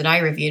research that I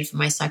reviewed for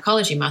my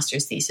psychology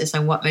master's thesis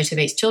on what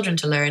motivates children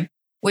to learn,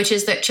 which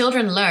is that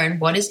children learn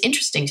what is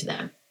interesting to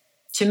them.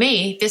 To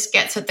me, this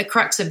gets at the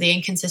crux of the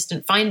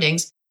inconsistent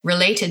findings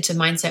related to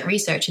mindset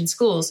research in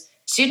schools.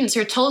 Students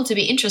are told to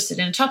be interested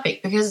in a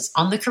topic because it's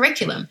on the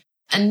curriculum,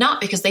 and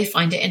not because they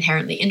find it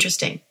inherently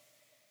interesting.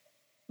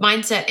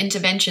 Mindset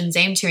interventions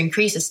aim to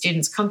increase a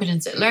student's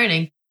competence at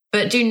learning,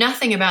 but do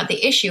nothing about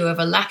the issue of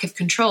a lack of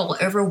control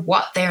over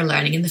what they are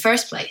learning in the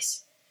first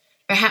place.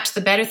 Perhaps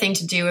the better thing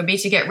to do would be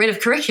to get rid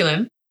of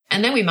curriculum,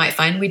 and then we might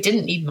find we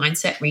didn't need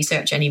mindset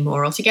research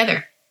anymore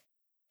altogether.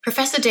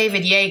 Professor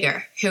David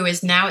Yeager, who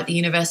is now at the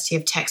University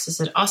of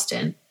Texas at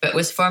Austin, but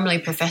was formerly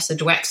Professor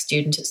Dweck's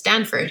student at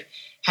Stanford,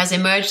 has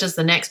emerged as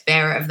the next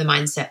bearer of the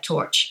mindset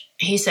torch.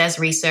 He says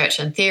research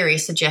and theory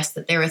suggest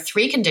that there are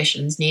 3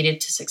 conditions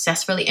needed to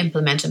successfully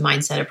implement a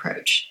mindset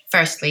approach.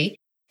 Firstly,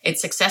 it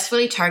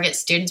successfully targets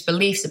students'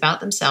 beliefs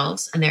about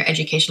themselves and their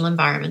educational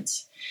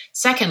environments.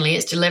 Secondly,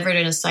 it's delivered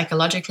in a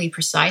psychologically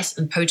precise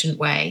and potent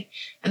way.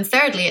 And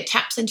thirdly, it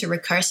taps into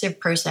recursive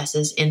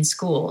processes in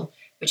school,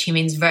 which he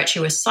means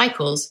virtuous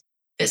cycles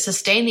that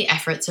sustain the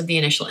efforts of the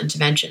initial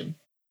intervention.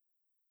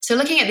 So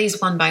looking at these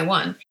one by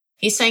one,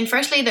 he's saying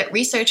firstly that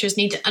researchers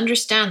need to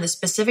understand the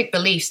specific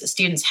beliefs that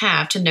students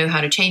have to know how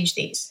to change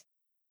these.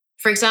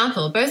 For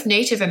example, both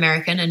Native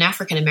American and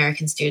African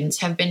American students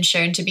have been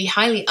shown to be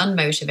highly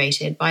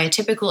unmotivated by a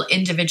typical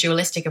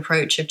individualistic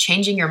approach of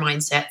changing your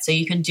mindset so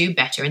you can do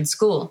better in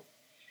school.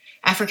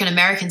 African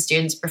American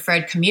students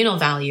preferred communal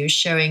values,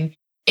 showing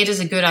it is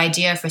a good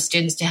idea for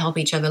students to help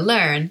each other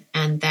learn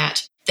and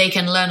that they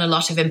can learn a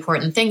lot of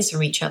important things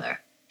from each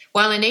other.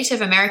 While a Native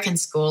American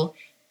school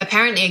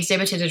apparently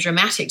exhibited a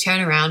dramatic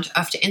turnaround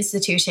after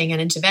instituting an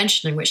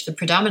intervention in which the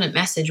predominant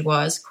message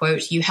was,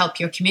 quote, "You help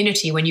your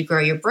community when you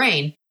grow your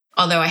brain,"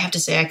 although I have to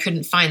say I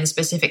couldn't find the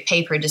specific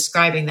paper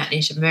describing that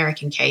Native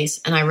American case,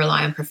 and I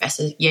rely on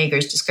Professor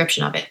Yeager's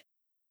description of it.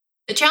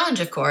 The challenge,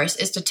 of course,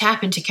 is to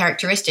tap into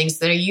characteristics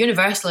that are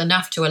universal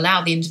enough to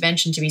allow the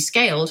intervention to be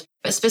scaled,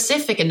 but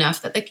specific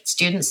enough that the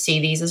students see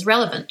these as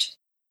relevant.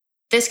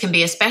 This can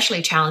be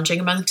especially challenging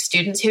among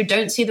students who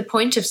don't see the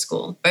point of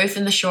school, both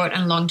in the short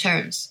and long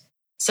terms.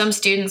 Some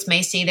students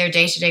may see their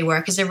day-to-day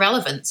work as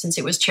irrelevant since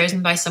it was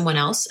chosen by someone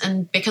else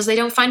and because they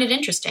don't find it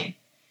interesting.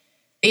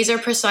 These are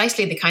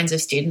precisely the kinds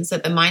of students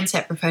that the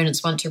mindset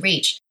proponents want to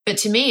reach, but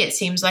to me it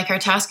seems like our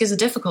task is a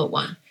difficult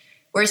one.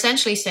 We're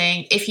essentially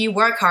saying, if you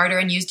work harder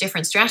and use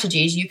different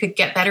strategies, you could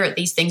get better at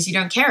these things you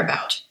don't care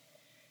about.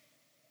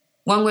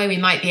 One way we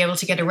might be able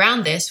to get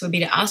around this would be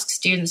to ask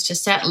students to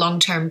set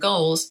long-term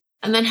goals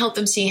and then help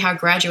them see how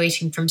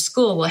graduating from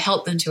school will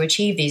help them to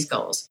achieve these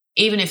goals,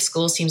 even if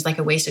school seems like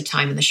a waste of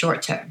time in the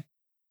short term.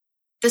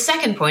 The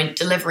second point,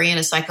 delivery in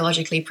a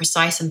psychologically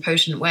precise and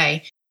potent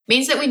way,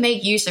 means that we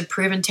make use of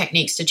proven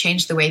techniques to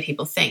change the way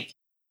people think.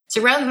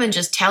 So rather than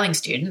just telling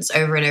students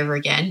over and over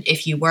again,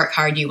 if you work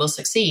hard, you will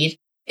succeed,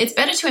 it's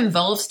better to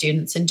involve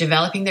students in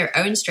developing their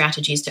own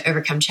strategies to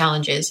overcome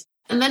challenges,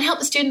 and then help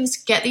the students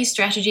get these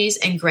strategies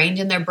ingrained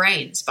in their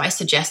brains by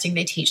suggesting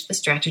they teach the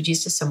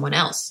strategies to someone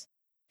else.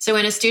 So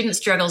when a student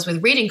struggles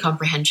with reading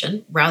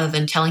comprehension, rather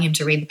than telling him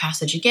to read the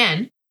passage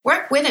again,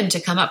 work with him to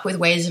come up with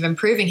ways of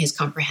improving his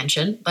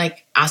comprehension,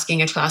 like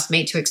asking a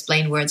classmate to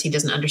explain words he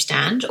doesn't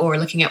understand or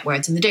looking at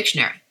words in the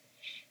dictionary.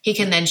 He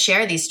can then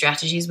share these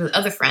strategies with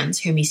other friends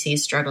whom he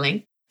sees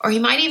struggling, or he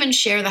might even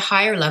share the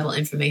higher level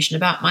information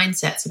about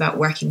mindsets, about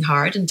working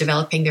hard and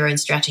developing their own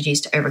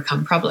strategies to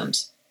overcome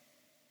problems.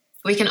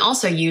 We can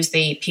also use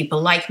the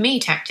people like me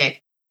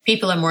tactic.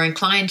 People are more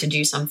inclined to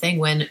do something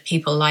when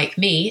people like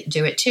me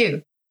do it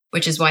too,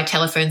 which is why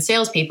telephone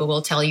salespeople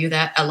will tell you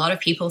that a lot of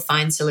people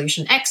find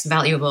solution X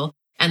valuable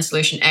and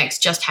solution X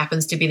just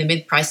happens to be the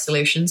mid-price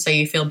solution, so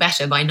you feel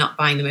better by not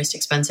buying the most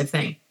expensive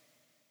thing.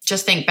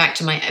 Just think back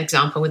to my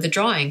example with the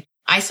drawing.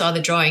 I saw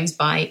the drawings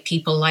by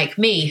people like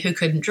me who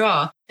couldn't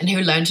draw and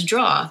who learned to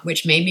draw,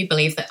 which made me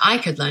believe that I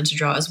could learn to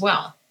draw as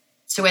well.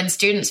 So when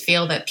students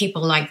feel that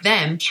people like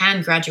them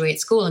can graduate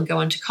school and go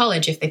on to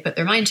college if they put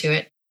their mind to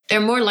it, they're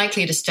more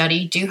likely to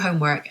study, do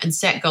homework, and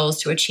set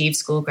goals to achieve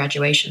school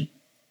graduation.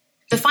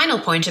 The final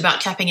point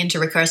about tapping into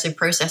recursive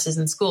processes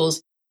in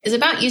schools is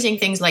about using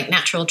things like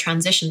natural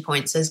transition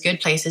points as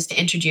good places to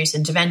introduce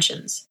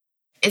interventions.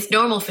 It's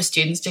normal for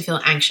students to feel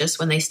anxious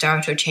when they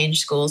start or change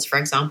schools, for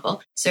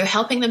example, so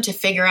helping them to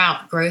figure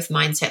out growth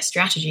mindset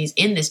strategies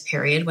in this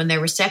period when they're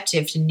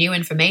receptive to new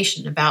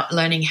information about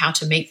learning how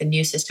to make the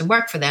new system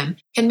work for them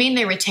can mean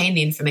they retain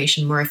the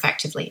information more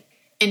effectively.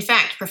 In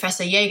fact,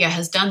 Professor Yeager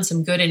has done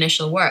some good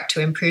initial work to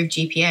improve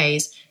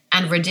GPAs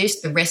and reduce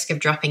the risk of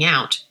dropping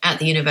out at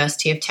the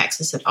University of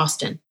Texas at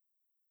Austin.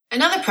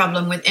 Another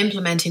problem with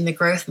implementing the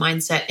growth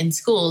mindset in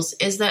schools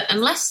is that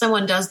unless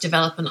someone does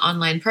develop an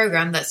online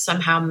program that's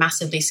somehow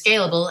massively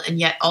scalable and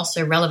yet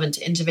also relevant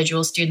to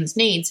individual students'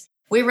 needs,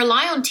 we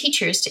rely on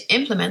teachers to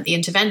implement the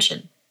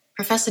intervention.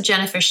 Professor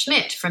Jennifer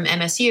Schmidt from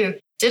MSU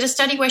did a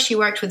study where she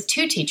worked with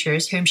 2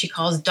 teachers, whom she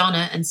calls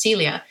Donna and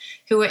Celia,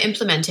 who were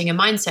implementing a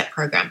mindset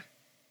program.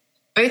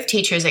 Both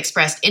teachers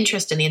expressed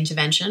interest in the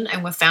intervention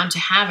and were found to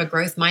have a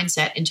growth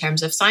mindset in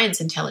terms of science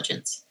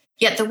intelligence.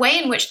 Yet the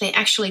way in which they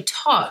actually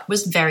taught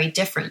was very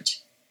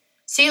different.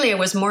 Celia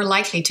was more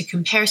likely to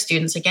compare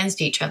students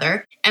against each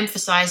other,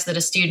 emphasize that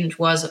a student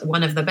was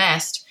one of the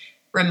best,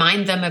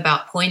 remind them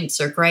about points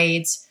or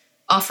grades,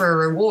 offer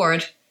a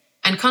reward,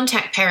 and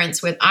contact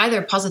parents with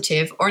either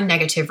positive or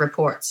negative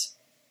reports.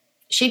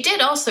 She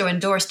did also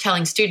endorse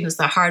telling students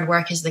that hard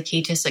work is the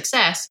key to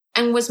success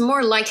and was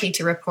more likely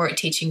to report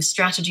teaching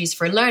strategies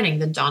for learning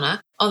than Donna,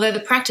 although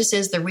the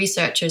practices the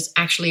researchers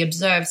actually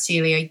observed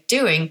Celia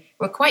doing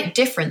were quite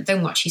different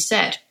than what she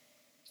said.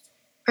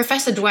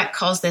 Professor Dweck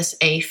calls this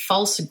a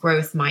false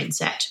growth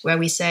mindset, where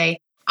we say,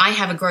 I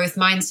have a growth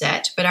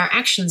mindset, but our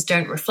actions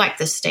don't reflect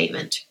this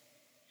statement.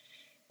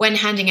 When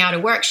handing out a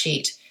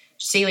worksheet,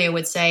 Celia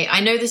would say,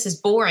 I know this is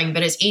boring,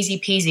 but it's easy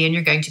peasy and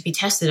you're going to be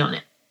tested on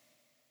it.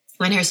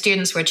 When her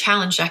students were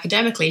challenged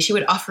academically, she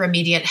would offer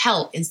immediate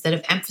help instead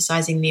of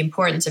emphasizing the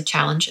importance of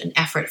challenge and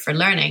effort for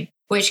learning,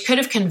 which could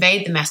have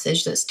conveyed the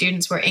message that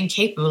students were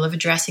incapable of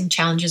addressing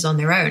challenges on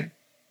their own.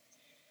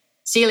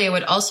 Celia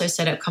would also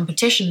set up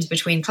competitions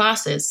between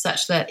classes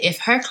such that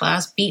if her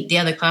class beat the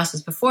other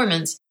class's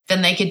performance,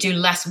 then they could do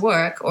less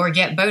work or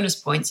get bonus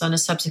points on a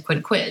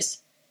subsequent quiz.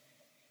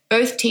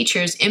 Both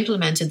teachers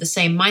implemented the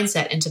same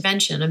mindset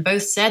intervention and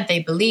both said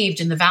they believed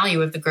in the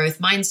value of the growth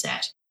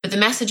mindset. But the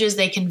messages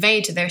they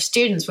conveyed to their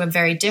students were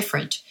very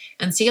different,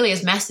 and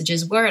Celia's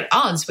messages were at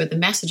odds with the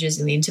messages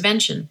in the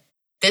intervention.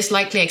 This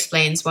likely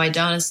explains why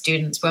Donna's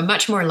students were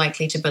much more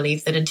likely to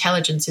believe that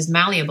intelligence is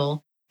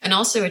malleable and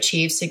also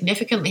achieve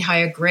significantly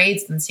higher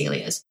grades than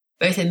Celia's,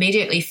 both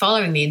immediately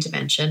following the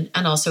intervention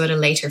and also at a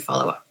later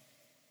follow-up.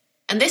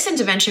 And this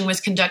intervention was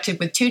conducted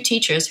with 2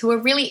 teachers who were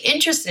really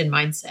interested in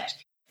mindset,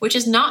 which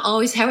is not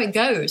always how it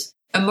goes.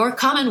 A more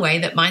common way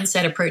that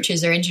mindset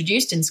approaches are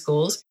introduced in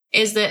schools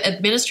is that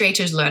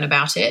administrators learn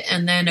about it,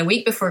 and then a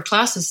week before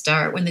classes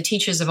start, when the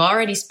teachers have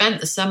already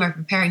spent the summer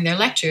preparing their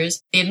lectures,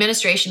 the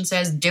administration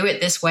says, do it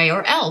this way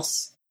or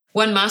else.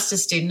 One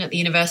master's student at the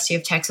University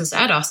of Texas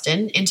at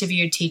Austin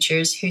interviewed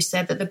teachers who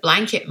said that the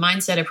blanket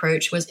mindset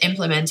approach was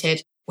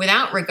implemented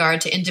without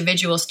regard to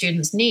individual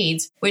students'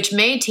 needs, which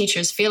made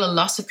teachers feel a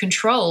loss of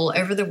control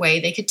over the way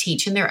they could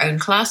teach in their own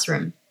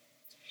classroom.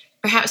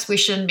 Perhaps we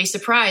shouldn't be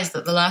surprised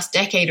that the last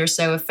decade or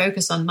so of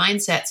focus on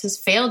mindsets has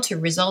failed to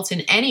result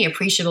in any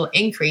appreciable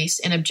increase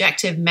in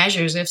objective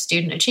measures of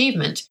student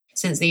achievement,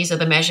 since these are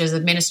the measures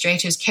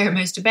administrators care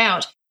most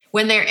about,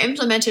 when they're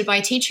implemented by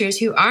teachers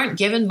who aren't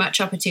given much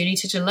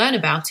opportunity to learn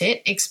about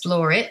it,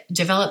 explore it,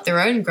 develop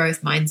their own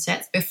growth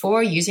mindsets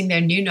before using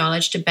their new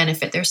knowledge to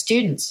benefit their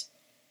students.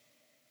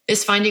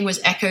 This finding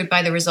was echoed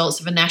by the results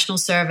of a national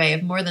survey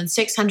of more than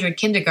 600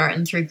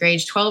 kindergarten through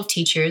grade 12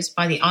 teachers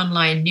by the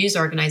online news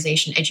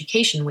organization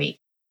Education Week,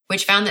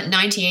 which found that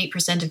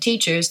 98% of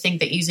teachers think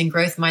that using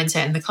growth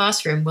mindset in the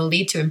classroom will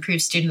lead to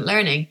improved student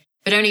learning,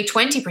 but only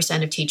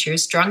 20% of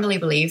teachers strongly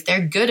believe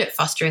they're good at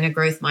fostering a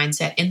growth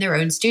mindset in their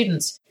own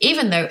students,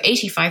 even though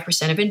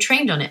 85% have been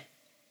trained on it.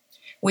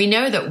 We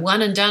know that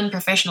one-and-done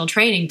professional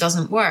training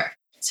doesn't work.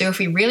 So if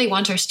we really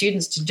want our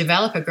students to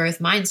develop a growth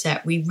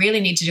mindset, we really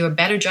need to do a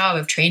better job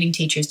of training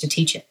teachers to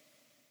teach it.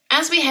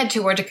 As we head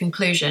toward a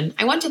conclusion,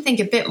 I want to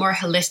think a bit more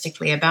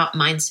holistically about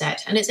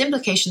mindset and its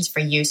implications for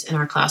use in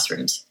our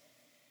classrooms.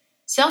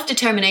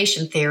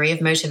 Self-determination theory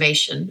of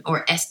motivation,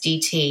 or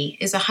SDT,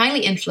 is a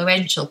highly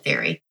influential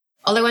theory,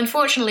 although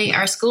unfortunately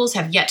our schools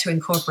have yet to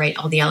incorporate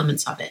all the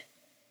elements of it.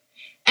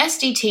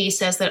 SDT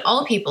says that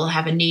all people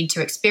have a need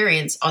to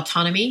experience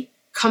autonomy,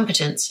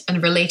 competence,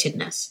 and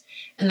relatedness,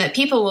 and that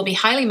people will be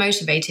highly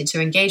motivated to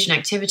engage in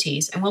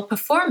activities and will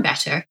perform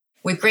better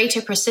with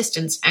greater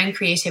persistence and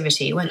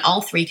creativity when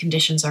all 3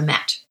 conditions are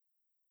met.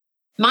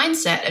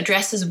 Mindset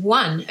addresses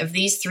one of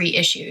these three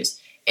issues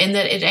in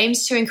that it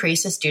aims to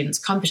increase a student's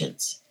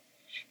competence.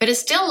 But it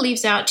still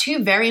leaves out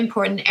two very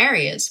important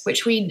areas,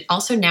 which we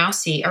also now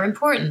see are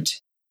important.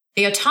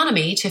 The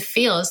autonomy to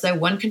feel as though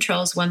one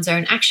controls one's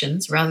own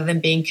actions rather than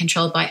being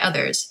controlled by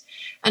others,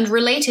 and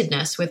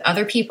relatedness with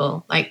other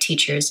people like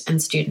teachers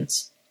and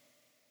students.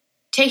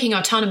 Taking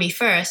autonomy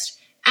first,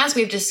 as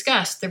we've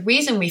discussed, the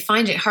reason we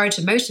find it hard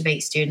to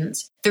motivate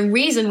students, the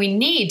reason we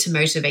need to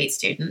motivate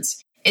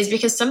students, is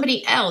because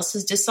somebody else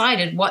has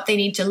decided what they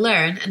need to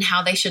learn and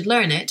how they should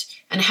learn it,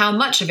 and how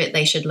much of it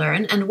they should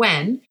learn and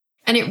when.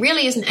 And it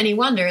really isn't any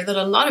wonder that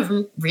a lot of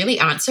them really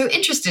aren't so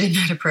interested in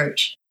that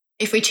approach.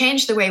 If we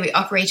changed the way we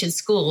operated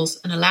schools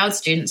and allowed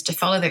students to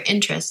follow their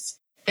interests,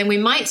 then we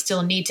might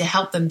still need to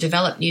help them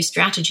develop new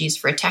strategies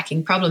for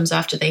attacking problems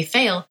after they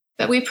fail,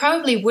 but we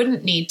probably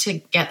wouldn't need to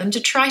get them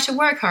to try to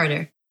work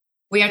harder.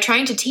 We are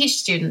trying to teach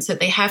students that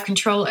they have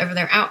control over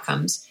their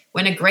outcomes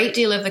when a great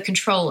deal of the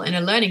control in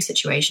a learning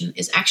situation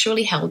is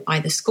actually held by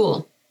the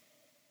school.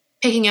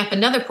 Picking up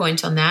another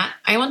point on that,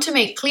 I want to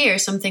make clear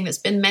something that's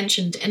been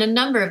mentioned in a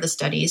number of the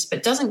studies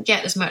but doesn't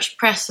get as much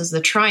press as the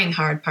trying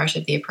hard part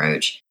of the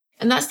approach,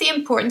 and that's the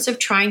importance of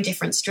trying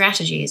different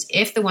strategies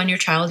if the one your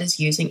child is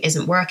using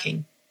isn't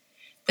working.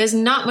 There's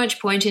not much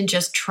point in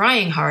just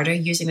trying harder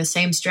using the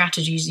same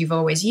strategies you've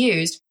always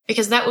used,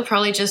 because that will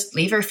probably just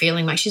leave her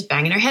feeling like she's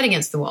banging her head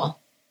against the wall.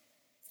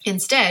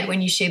 Instead,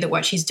 when you see that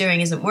what she's doing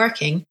isn't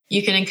working,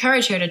 you can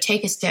encourage her to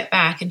take a step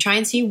back and try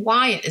and see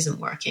why it isn't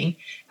working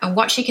and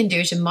what she can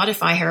do to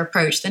modify her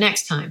approach the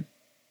next time.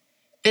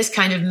 This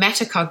kind of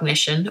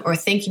metacognition, or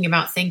thinking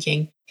about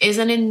thinking, is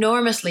an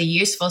enormously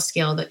useful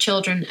skill that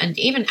children and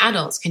even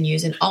adults can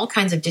use in all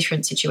kinds of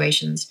different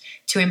situations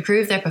to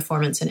improve their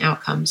performance and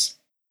outcomes.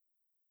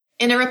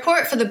 In a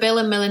report for the Bill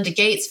and Melinda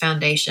Gates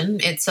Foundation,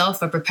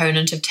 itself a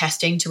proponent of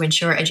testing to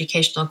ensure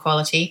educational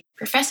quality,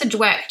 Professor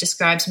Dweck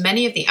describes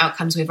many of the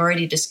outcomes we've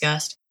already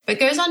discussed, but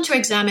goes on to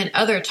examine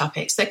other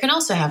topics that can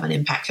also have an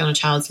impact on a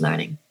child's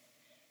learning.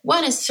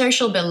 One is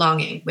social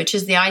belonging, which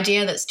is the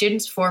idea that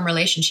students form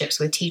relationships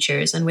with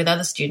teachers and with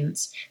other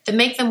students that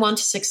make them want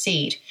to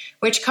succeed,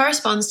 which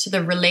corresponds to the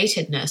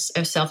relatedness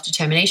of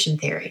self-determination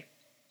theory.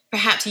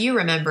 Perhaps you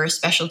remember a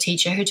special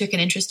teacher who took an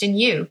interest in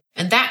you,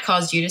 and that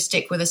caused you to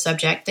stick with a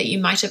subject that you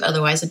might have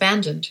otherwise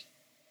abandoned.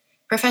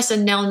 Professor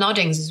Nell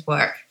Noddings'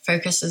 work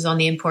focuses on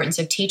the importance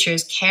of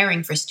teachers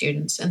caring for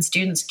students and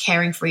students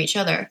caring for each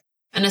other,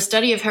 and a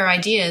study of her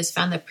ideas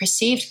found that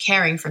perceived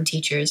caring from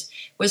teachers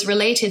was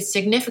related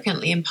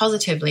significantly and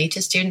positively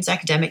to students'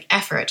 academic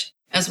effort,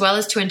 as well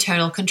as to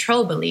internal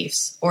control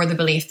beliefs, or the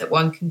belief that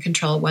one can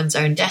control one's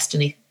own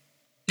destiny.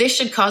 This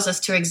should cause us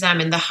to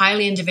examine the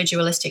highly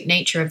individualistic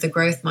nature of the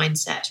growth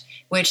mindset,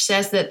 which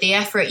says that the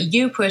effort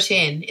you put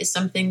in is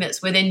something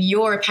that's within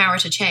your power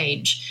to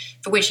change,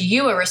 for which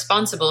you are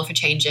responsible for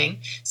changing,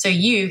 so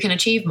you can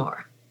achieve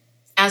more.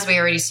 As we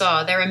already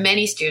saw, there are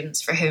many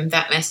students for whom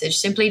that message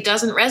simply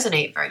doesn't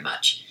resonate very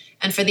much,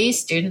 and for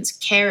these students,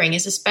 caring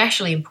is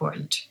especially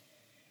important.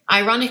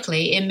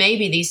 Ironically, it may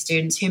be these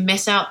students who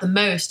miss out the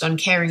most on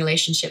caring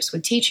relationships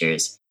with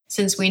teachers,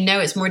 since we know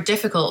it's more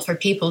difficult for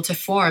people to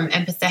form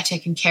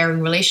empathetic and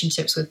caring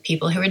relationships with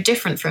people who are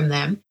different from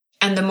them,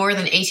 and the more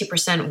than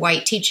 80%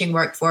 white teaching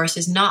workforce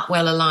is not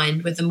well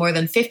aligned with the more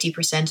than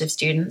 50% of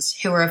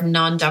students who are of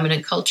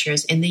non-dominant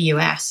cultures in the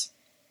US.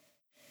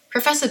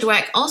 Professor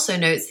Dweck also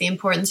notes the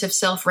importance of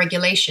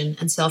self-regulation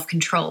and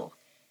self-control,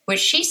 which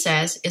she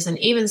says is an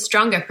even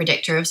stronger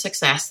predictor of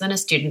success than a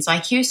student's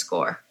IQ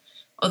score.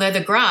 Although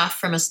the graph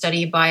from a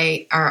study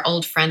by our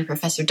old friend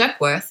Professor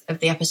Duckworth of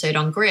the episode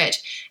on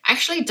grit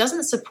actually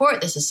doesn't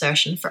support this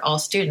assertion for all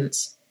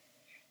students.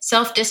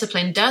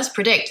 Self-discipline does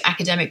predict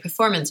academic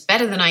performance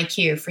better than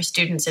IQ for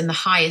students in the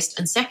highest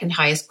and second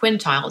highest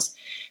quintiles,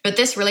 but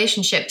this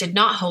relationship did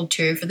not hold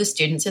true for the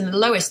students in the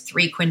lowest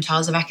 3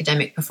 quintiles of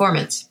academic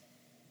performance.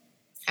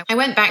 I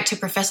went back to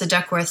Professor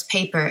Duckworth's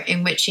paper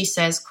in which she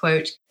says,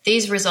 quote,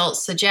 "These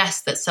results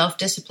suggest that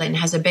self-discipline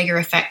has a bigger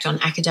effect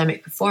on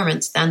academic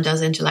performance than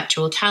does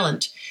intellectual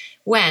talent,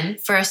 when,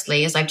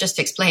 firstly, as I've just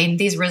explained,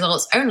 these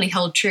results only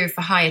hold true for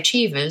high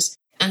achievers,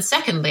 and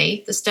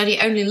secondly, the study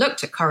only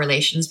looked at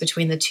correlations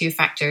between the two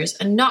factors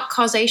and not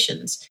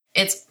causations.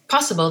 It's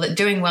possible that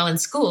doing well in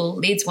school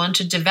leads one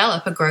to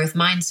develop a growth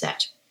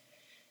mindset."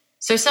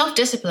 So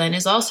self-discipline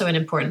is also an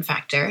important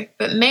factor,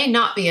 but may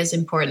not be as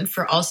important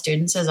for all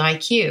students as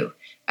IQ,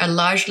 a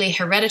largely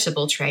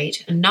hereditable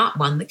trait and not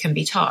one that can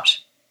be taught.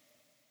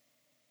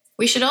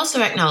 We should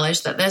also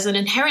acknowledge that there's an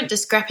inherent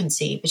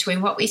discrepancy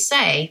between what we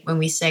say when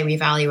we say we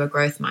value a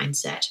growth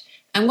mindset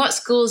and what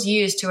schools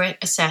use to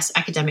assess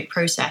academic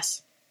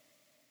process.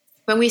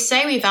 When we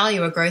say we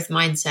value a growth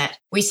mindset,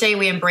 we say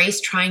we embrace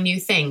trying new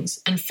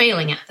things and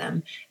failing at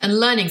them and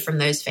learning from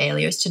those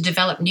failures to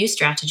develop new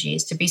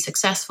strategies to be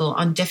successful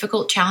on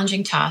difficult,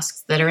 challenging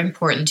tasks that are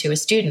important to a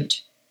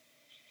student.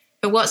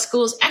 But what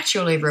schools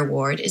actually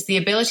reward is the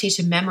ability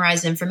to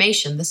memorize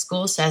information the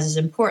school says is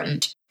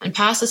important and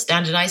pass a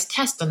standardized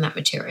test on that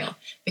material,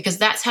 because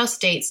that's how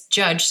states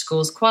judge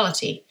schools'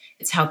 quality.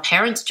 It's how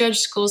parents judge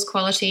schools'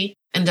 quality,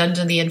 And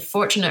under the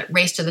unfortunate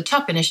Race to the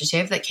Top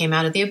initiative that came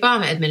out of the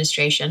Obama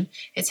administration,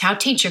 it's how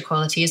teacher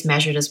quality is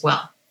measured as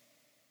well.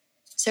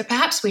 So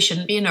perhaps we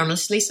shouldn't be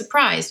enormously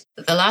surprised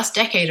that the last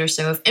decade or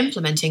so of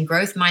implementing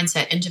growth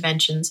mindset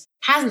interventions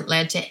hasn't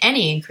led to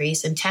any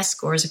increase in test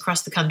scores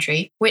across the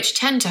country, which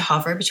tend to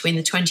hover between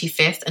the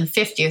 25th and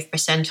 50th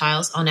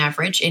percentiles on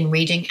average in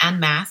reading and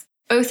math,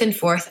 both in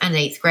 4th and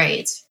 8th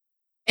grades.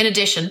 In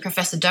addition,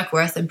 Professor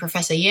Duckworth and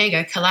Professor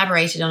Yeager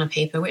collaborated on a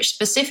paper which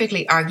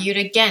specifically argued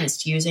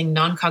against using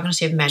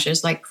non-cognitive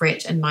measures like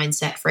grit and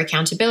mindset for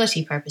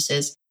accountability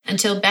purposes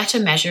until better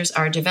measures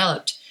are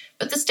developed.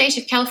 But the state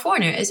of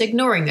California is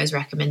ignoring those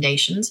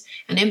recommendations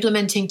and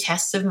implementing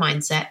tests of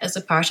mindset as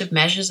a part of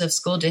measures of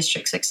school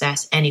district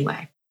success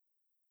anyway.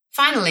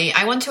 Finally,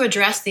 I want to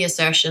address the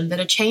assertion that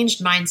a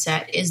changed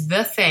mindset is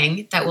the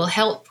thing that will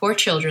help poor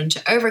children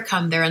to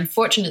overcome their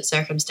unfortunate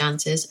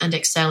circumstances and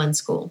excel in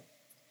school.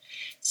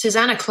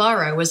 Susana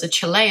Claro was a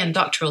Chilean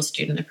doctoral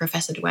student of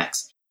Professor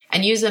Dweck's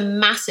and used a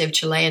massive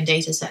Chilean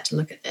dataset to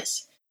look at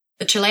this.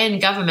 The Chilean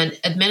government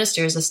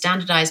administers a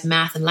standardized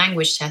math and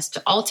language test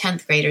to all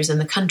 10th graders in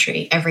the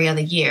country every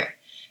other year.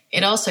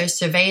 It also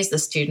surveys the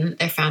student,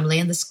 their family,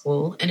 and the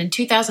school, and in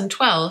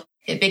 2012,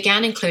 it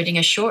began including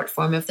a short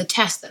form of the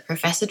test that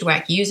Professor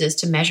Dweck uses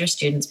to measure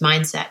students'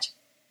 mindset.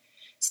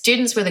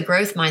 Students with a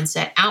growth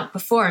mindset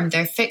outperformed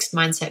their fixed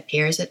mindset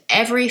peers at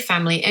every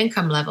family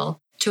income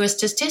level to a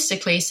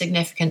statistically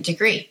significant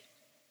degree.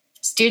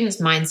 Students'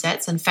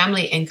 mindsets and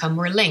family income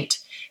were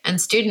linked, and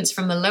students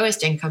from the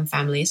lowest income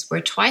families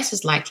were twice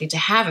as likely to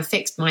have a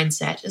fixed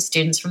mindset as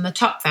students from the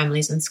top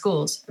families and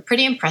schools, a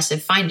pretty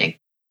impressive finding.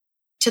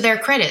 To their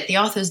credit, the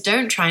authors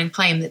don't try and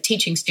claim that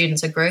teaching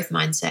students a growth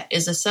mindset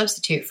is a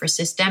substitute for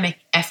systemic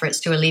efforts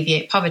to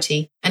alleviate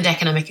poverty and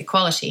economic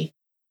equality.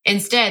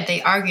 Instead,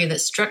 they argue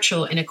that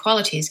structural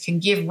inequalities can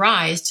give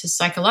rise to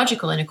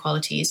psychological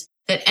inequalities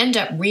that end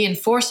up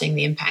reinforcing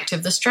the impact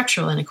of the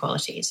structural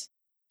inequalities.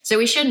 So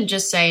we shouldn't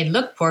just say,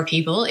 look, poor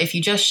people, if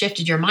you just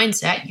shifted your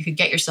mindset, you could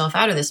get yourself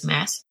out of this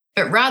mess.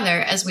 But rather,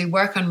 as we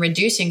work on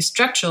reducing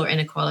structural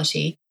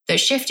inequality, that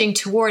shifting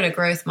toward a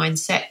growth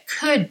mindset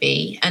could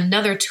be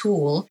another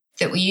tool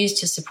that we use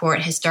to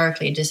support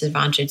historically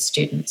disadvantaged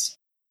students.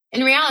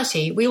 In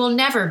reality, we will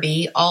never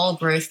be all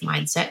growth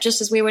mindset,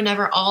 just as we were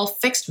never all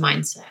fixed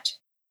mindset.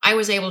 I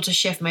was able to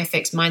shift my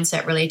fixed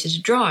mindset related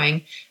to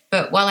drawing,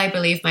 but while I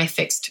believe my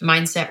fixed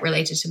mindset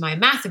related to my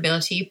math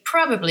ability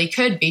probably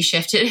could be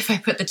shifted if I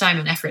put the time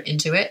and effort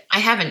into it, I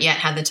haven't yet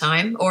had the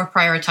time or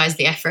prioritized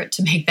the effort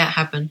to make that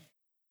happen.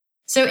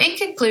 So in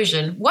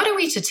conclusion, what are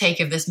we to take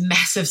of this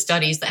mess of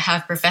studies that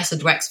have Professor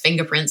Dweck's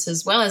fingerprints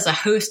as well as a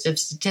host of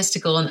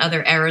statistical and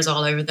other errors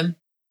all over them?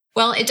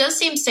 Well, it does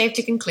seem safe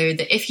to conclude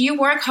that if you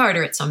work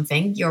harder at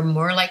something, you're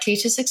more likely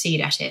to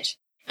succeed at it.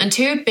 And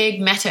two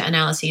big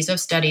meta-analyses of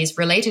studies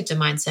related to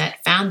mindset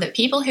found that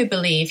people who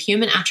believe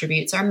human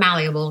attributes are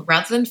malleable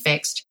rather than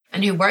fixed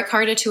and who work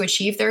harder to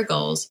achieve their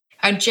goals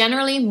are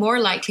generally more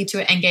likely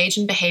to engage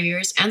in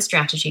behaviors and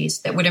strategies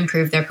that would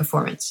improve their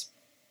performance.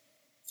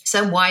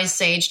 Some wise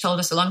sage told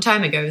us a long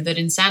time ago that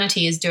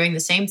insanity is doing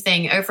the same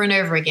thing over and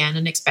over again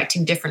and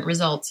expecting different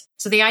results.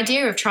 So the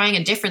idea of trying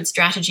a different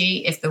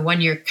strategy if the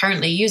one you're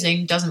currently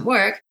using doesn't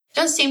work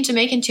does seem to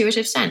make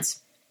intuitive sense.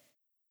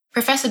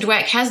 Professor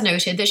Dweck has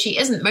noted that she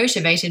isn't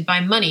motivated by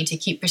money to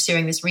keep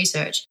pursuing this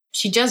research.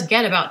 She does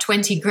get about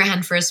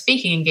 $20,000 for a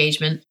speaking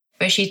engagement,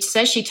 but she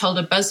says she told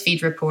a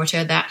BuzzFeed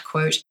reporter that,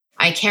 quote,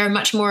 I care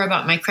much more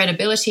about my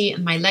credibility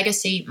and my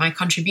legacy, my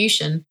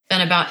contribution,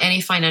 than about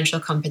any financial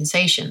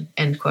compensation,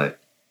 end quote.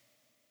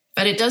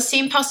 But it does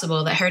seem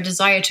possible that her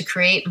desire to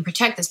create and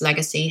protect this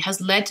legacy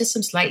has led to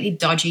some slightly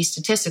dodgy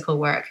statistical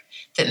work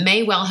that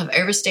may well have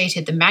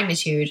overstated the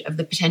magnitude of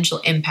the potential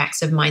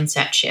impacts of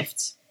mindset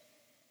shifts.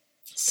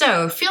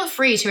 So feel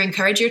free to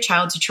encourage your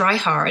child to try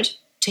hard,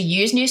 to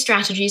use new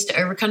strategies to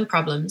overcome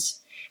problems,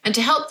 and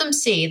to help them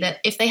see that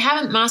if they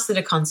haven't mastered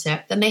a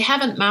concept, then they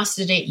haven't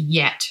mastered it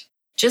yet.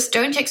 Just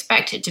don't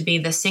expect it to be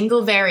the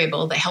single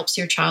variable that helps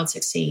your child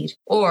succeed,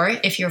 or,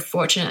 if you're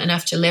fortunate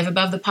enough to live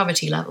above the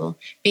poverty level,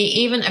 be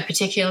even a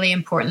particularly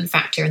important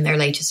factor in their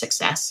later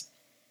success.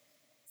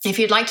 If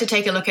you'd like to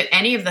take a look at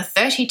any of the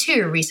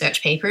 32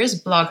 research papers,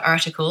 blog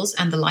articles,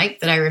 and the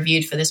like that I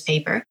reviewed for this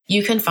paper,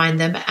 you can find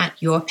them at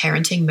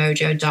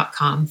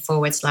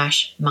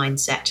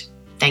yourparentingmojo.com/mindset.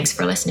 Thanks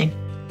for listening.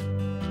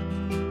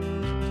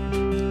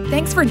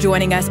 Thanks for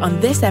joining us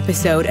on this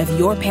episode of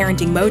Your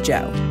Parenting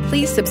Mojo.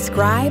 Please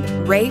subscribe,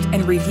 rate,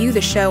 and review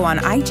the show on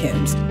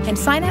iTunes, and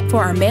sign up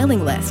for our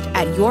mailing list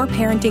at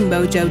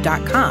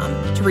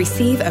yourparentingmojo.com to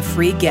receive a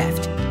free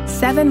gift: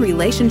 7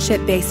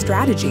 relationship-based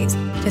strategies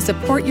to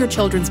support your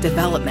children's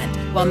development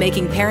while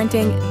making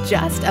parenting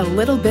just a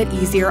little bit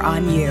easier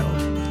on you.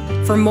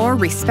 For more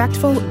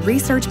respectful,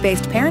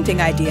 research-based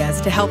parenting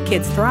ideas to help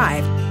kids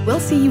thrive,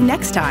 we'll see you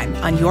next time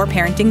on Your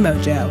Parenting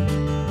Mojo.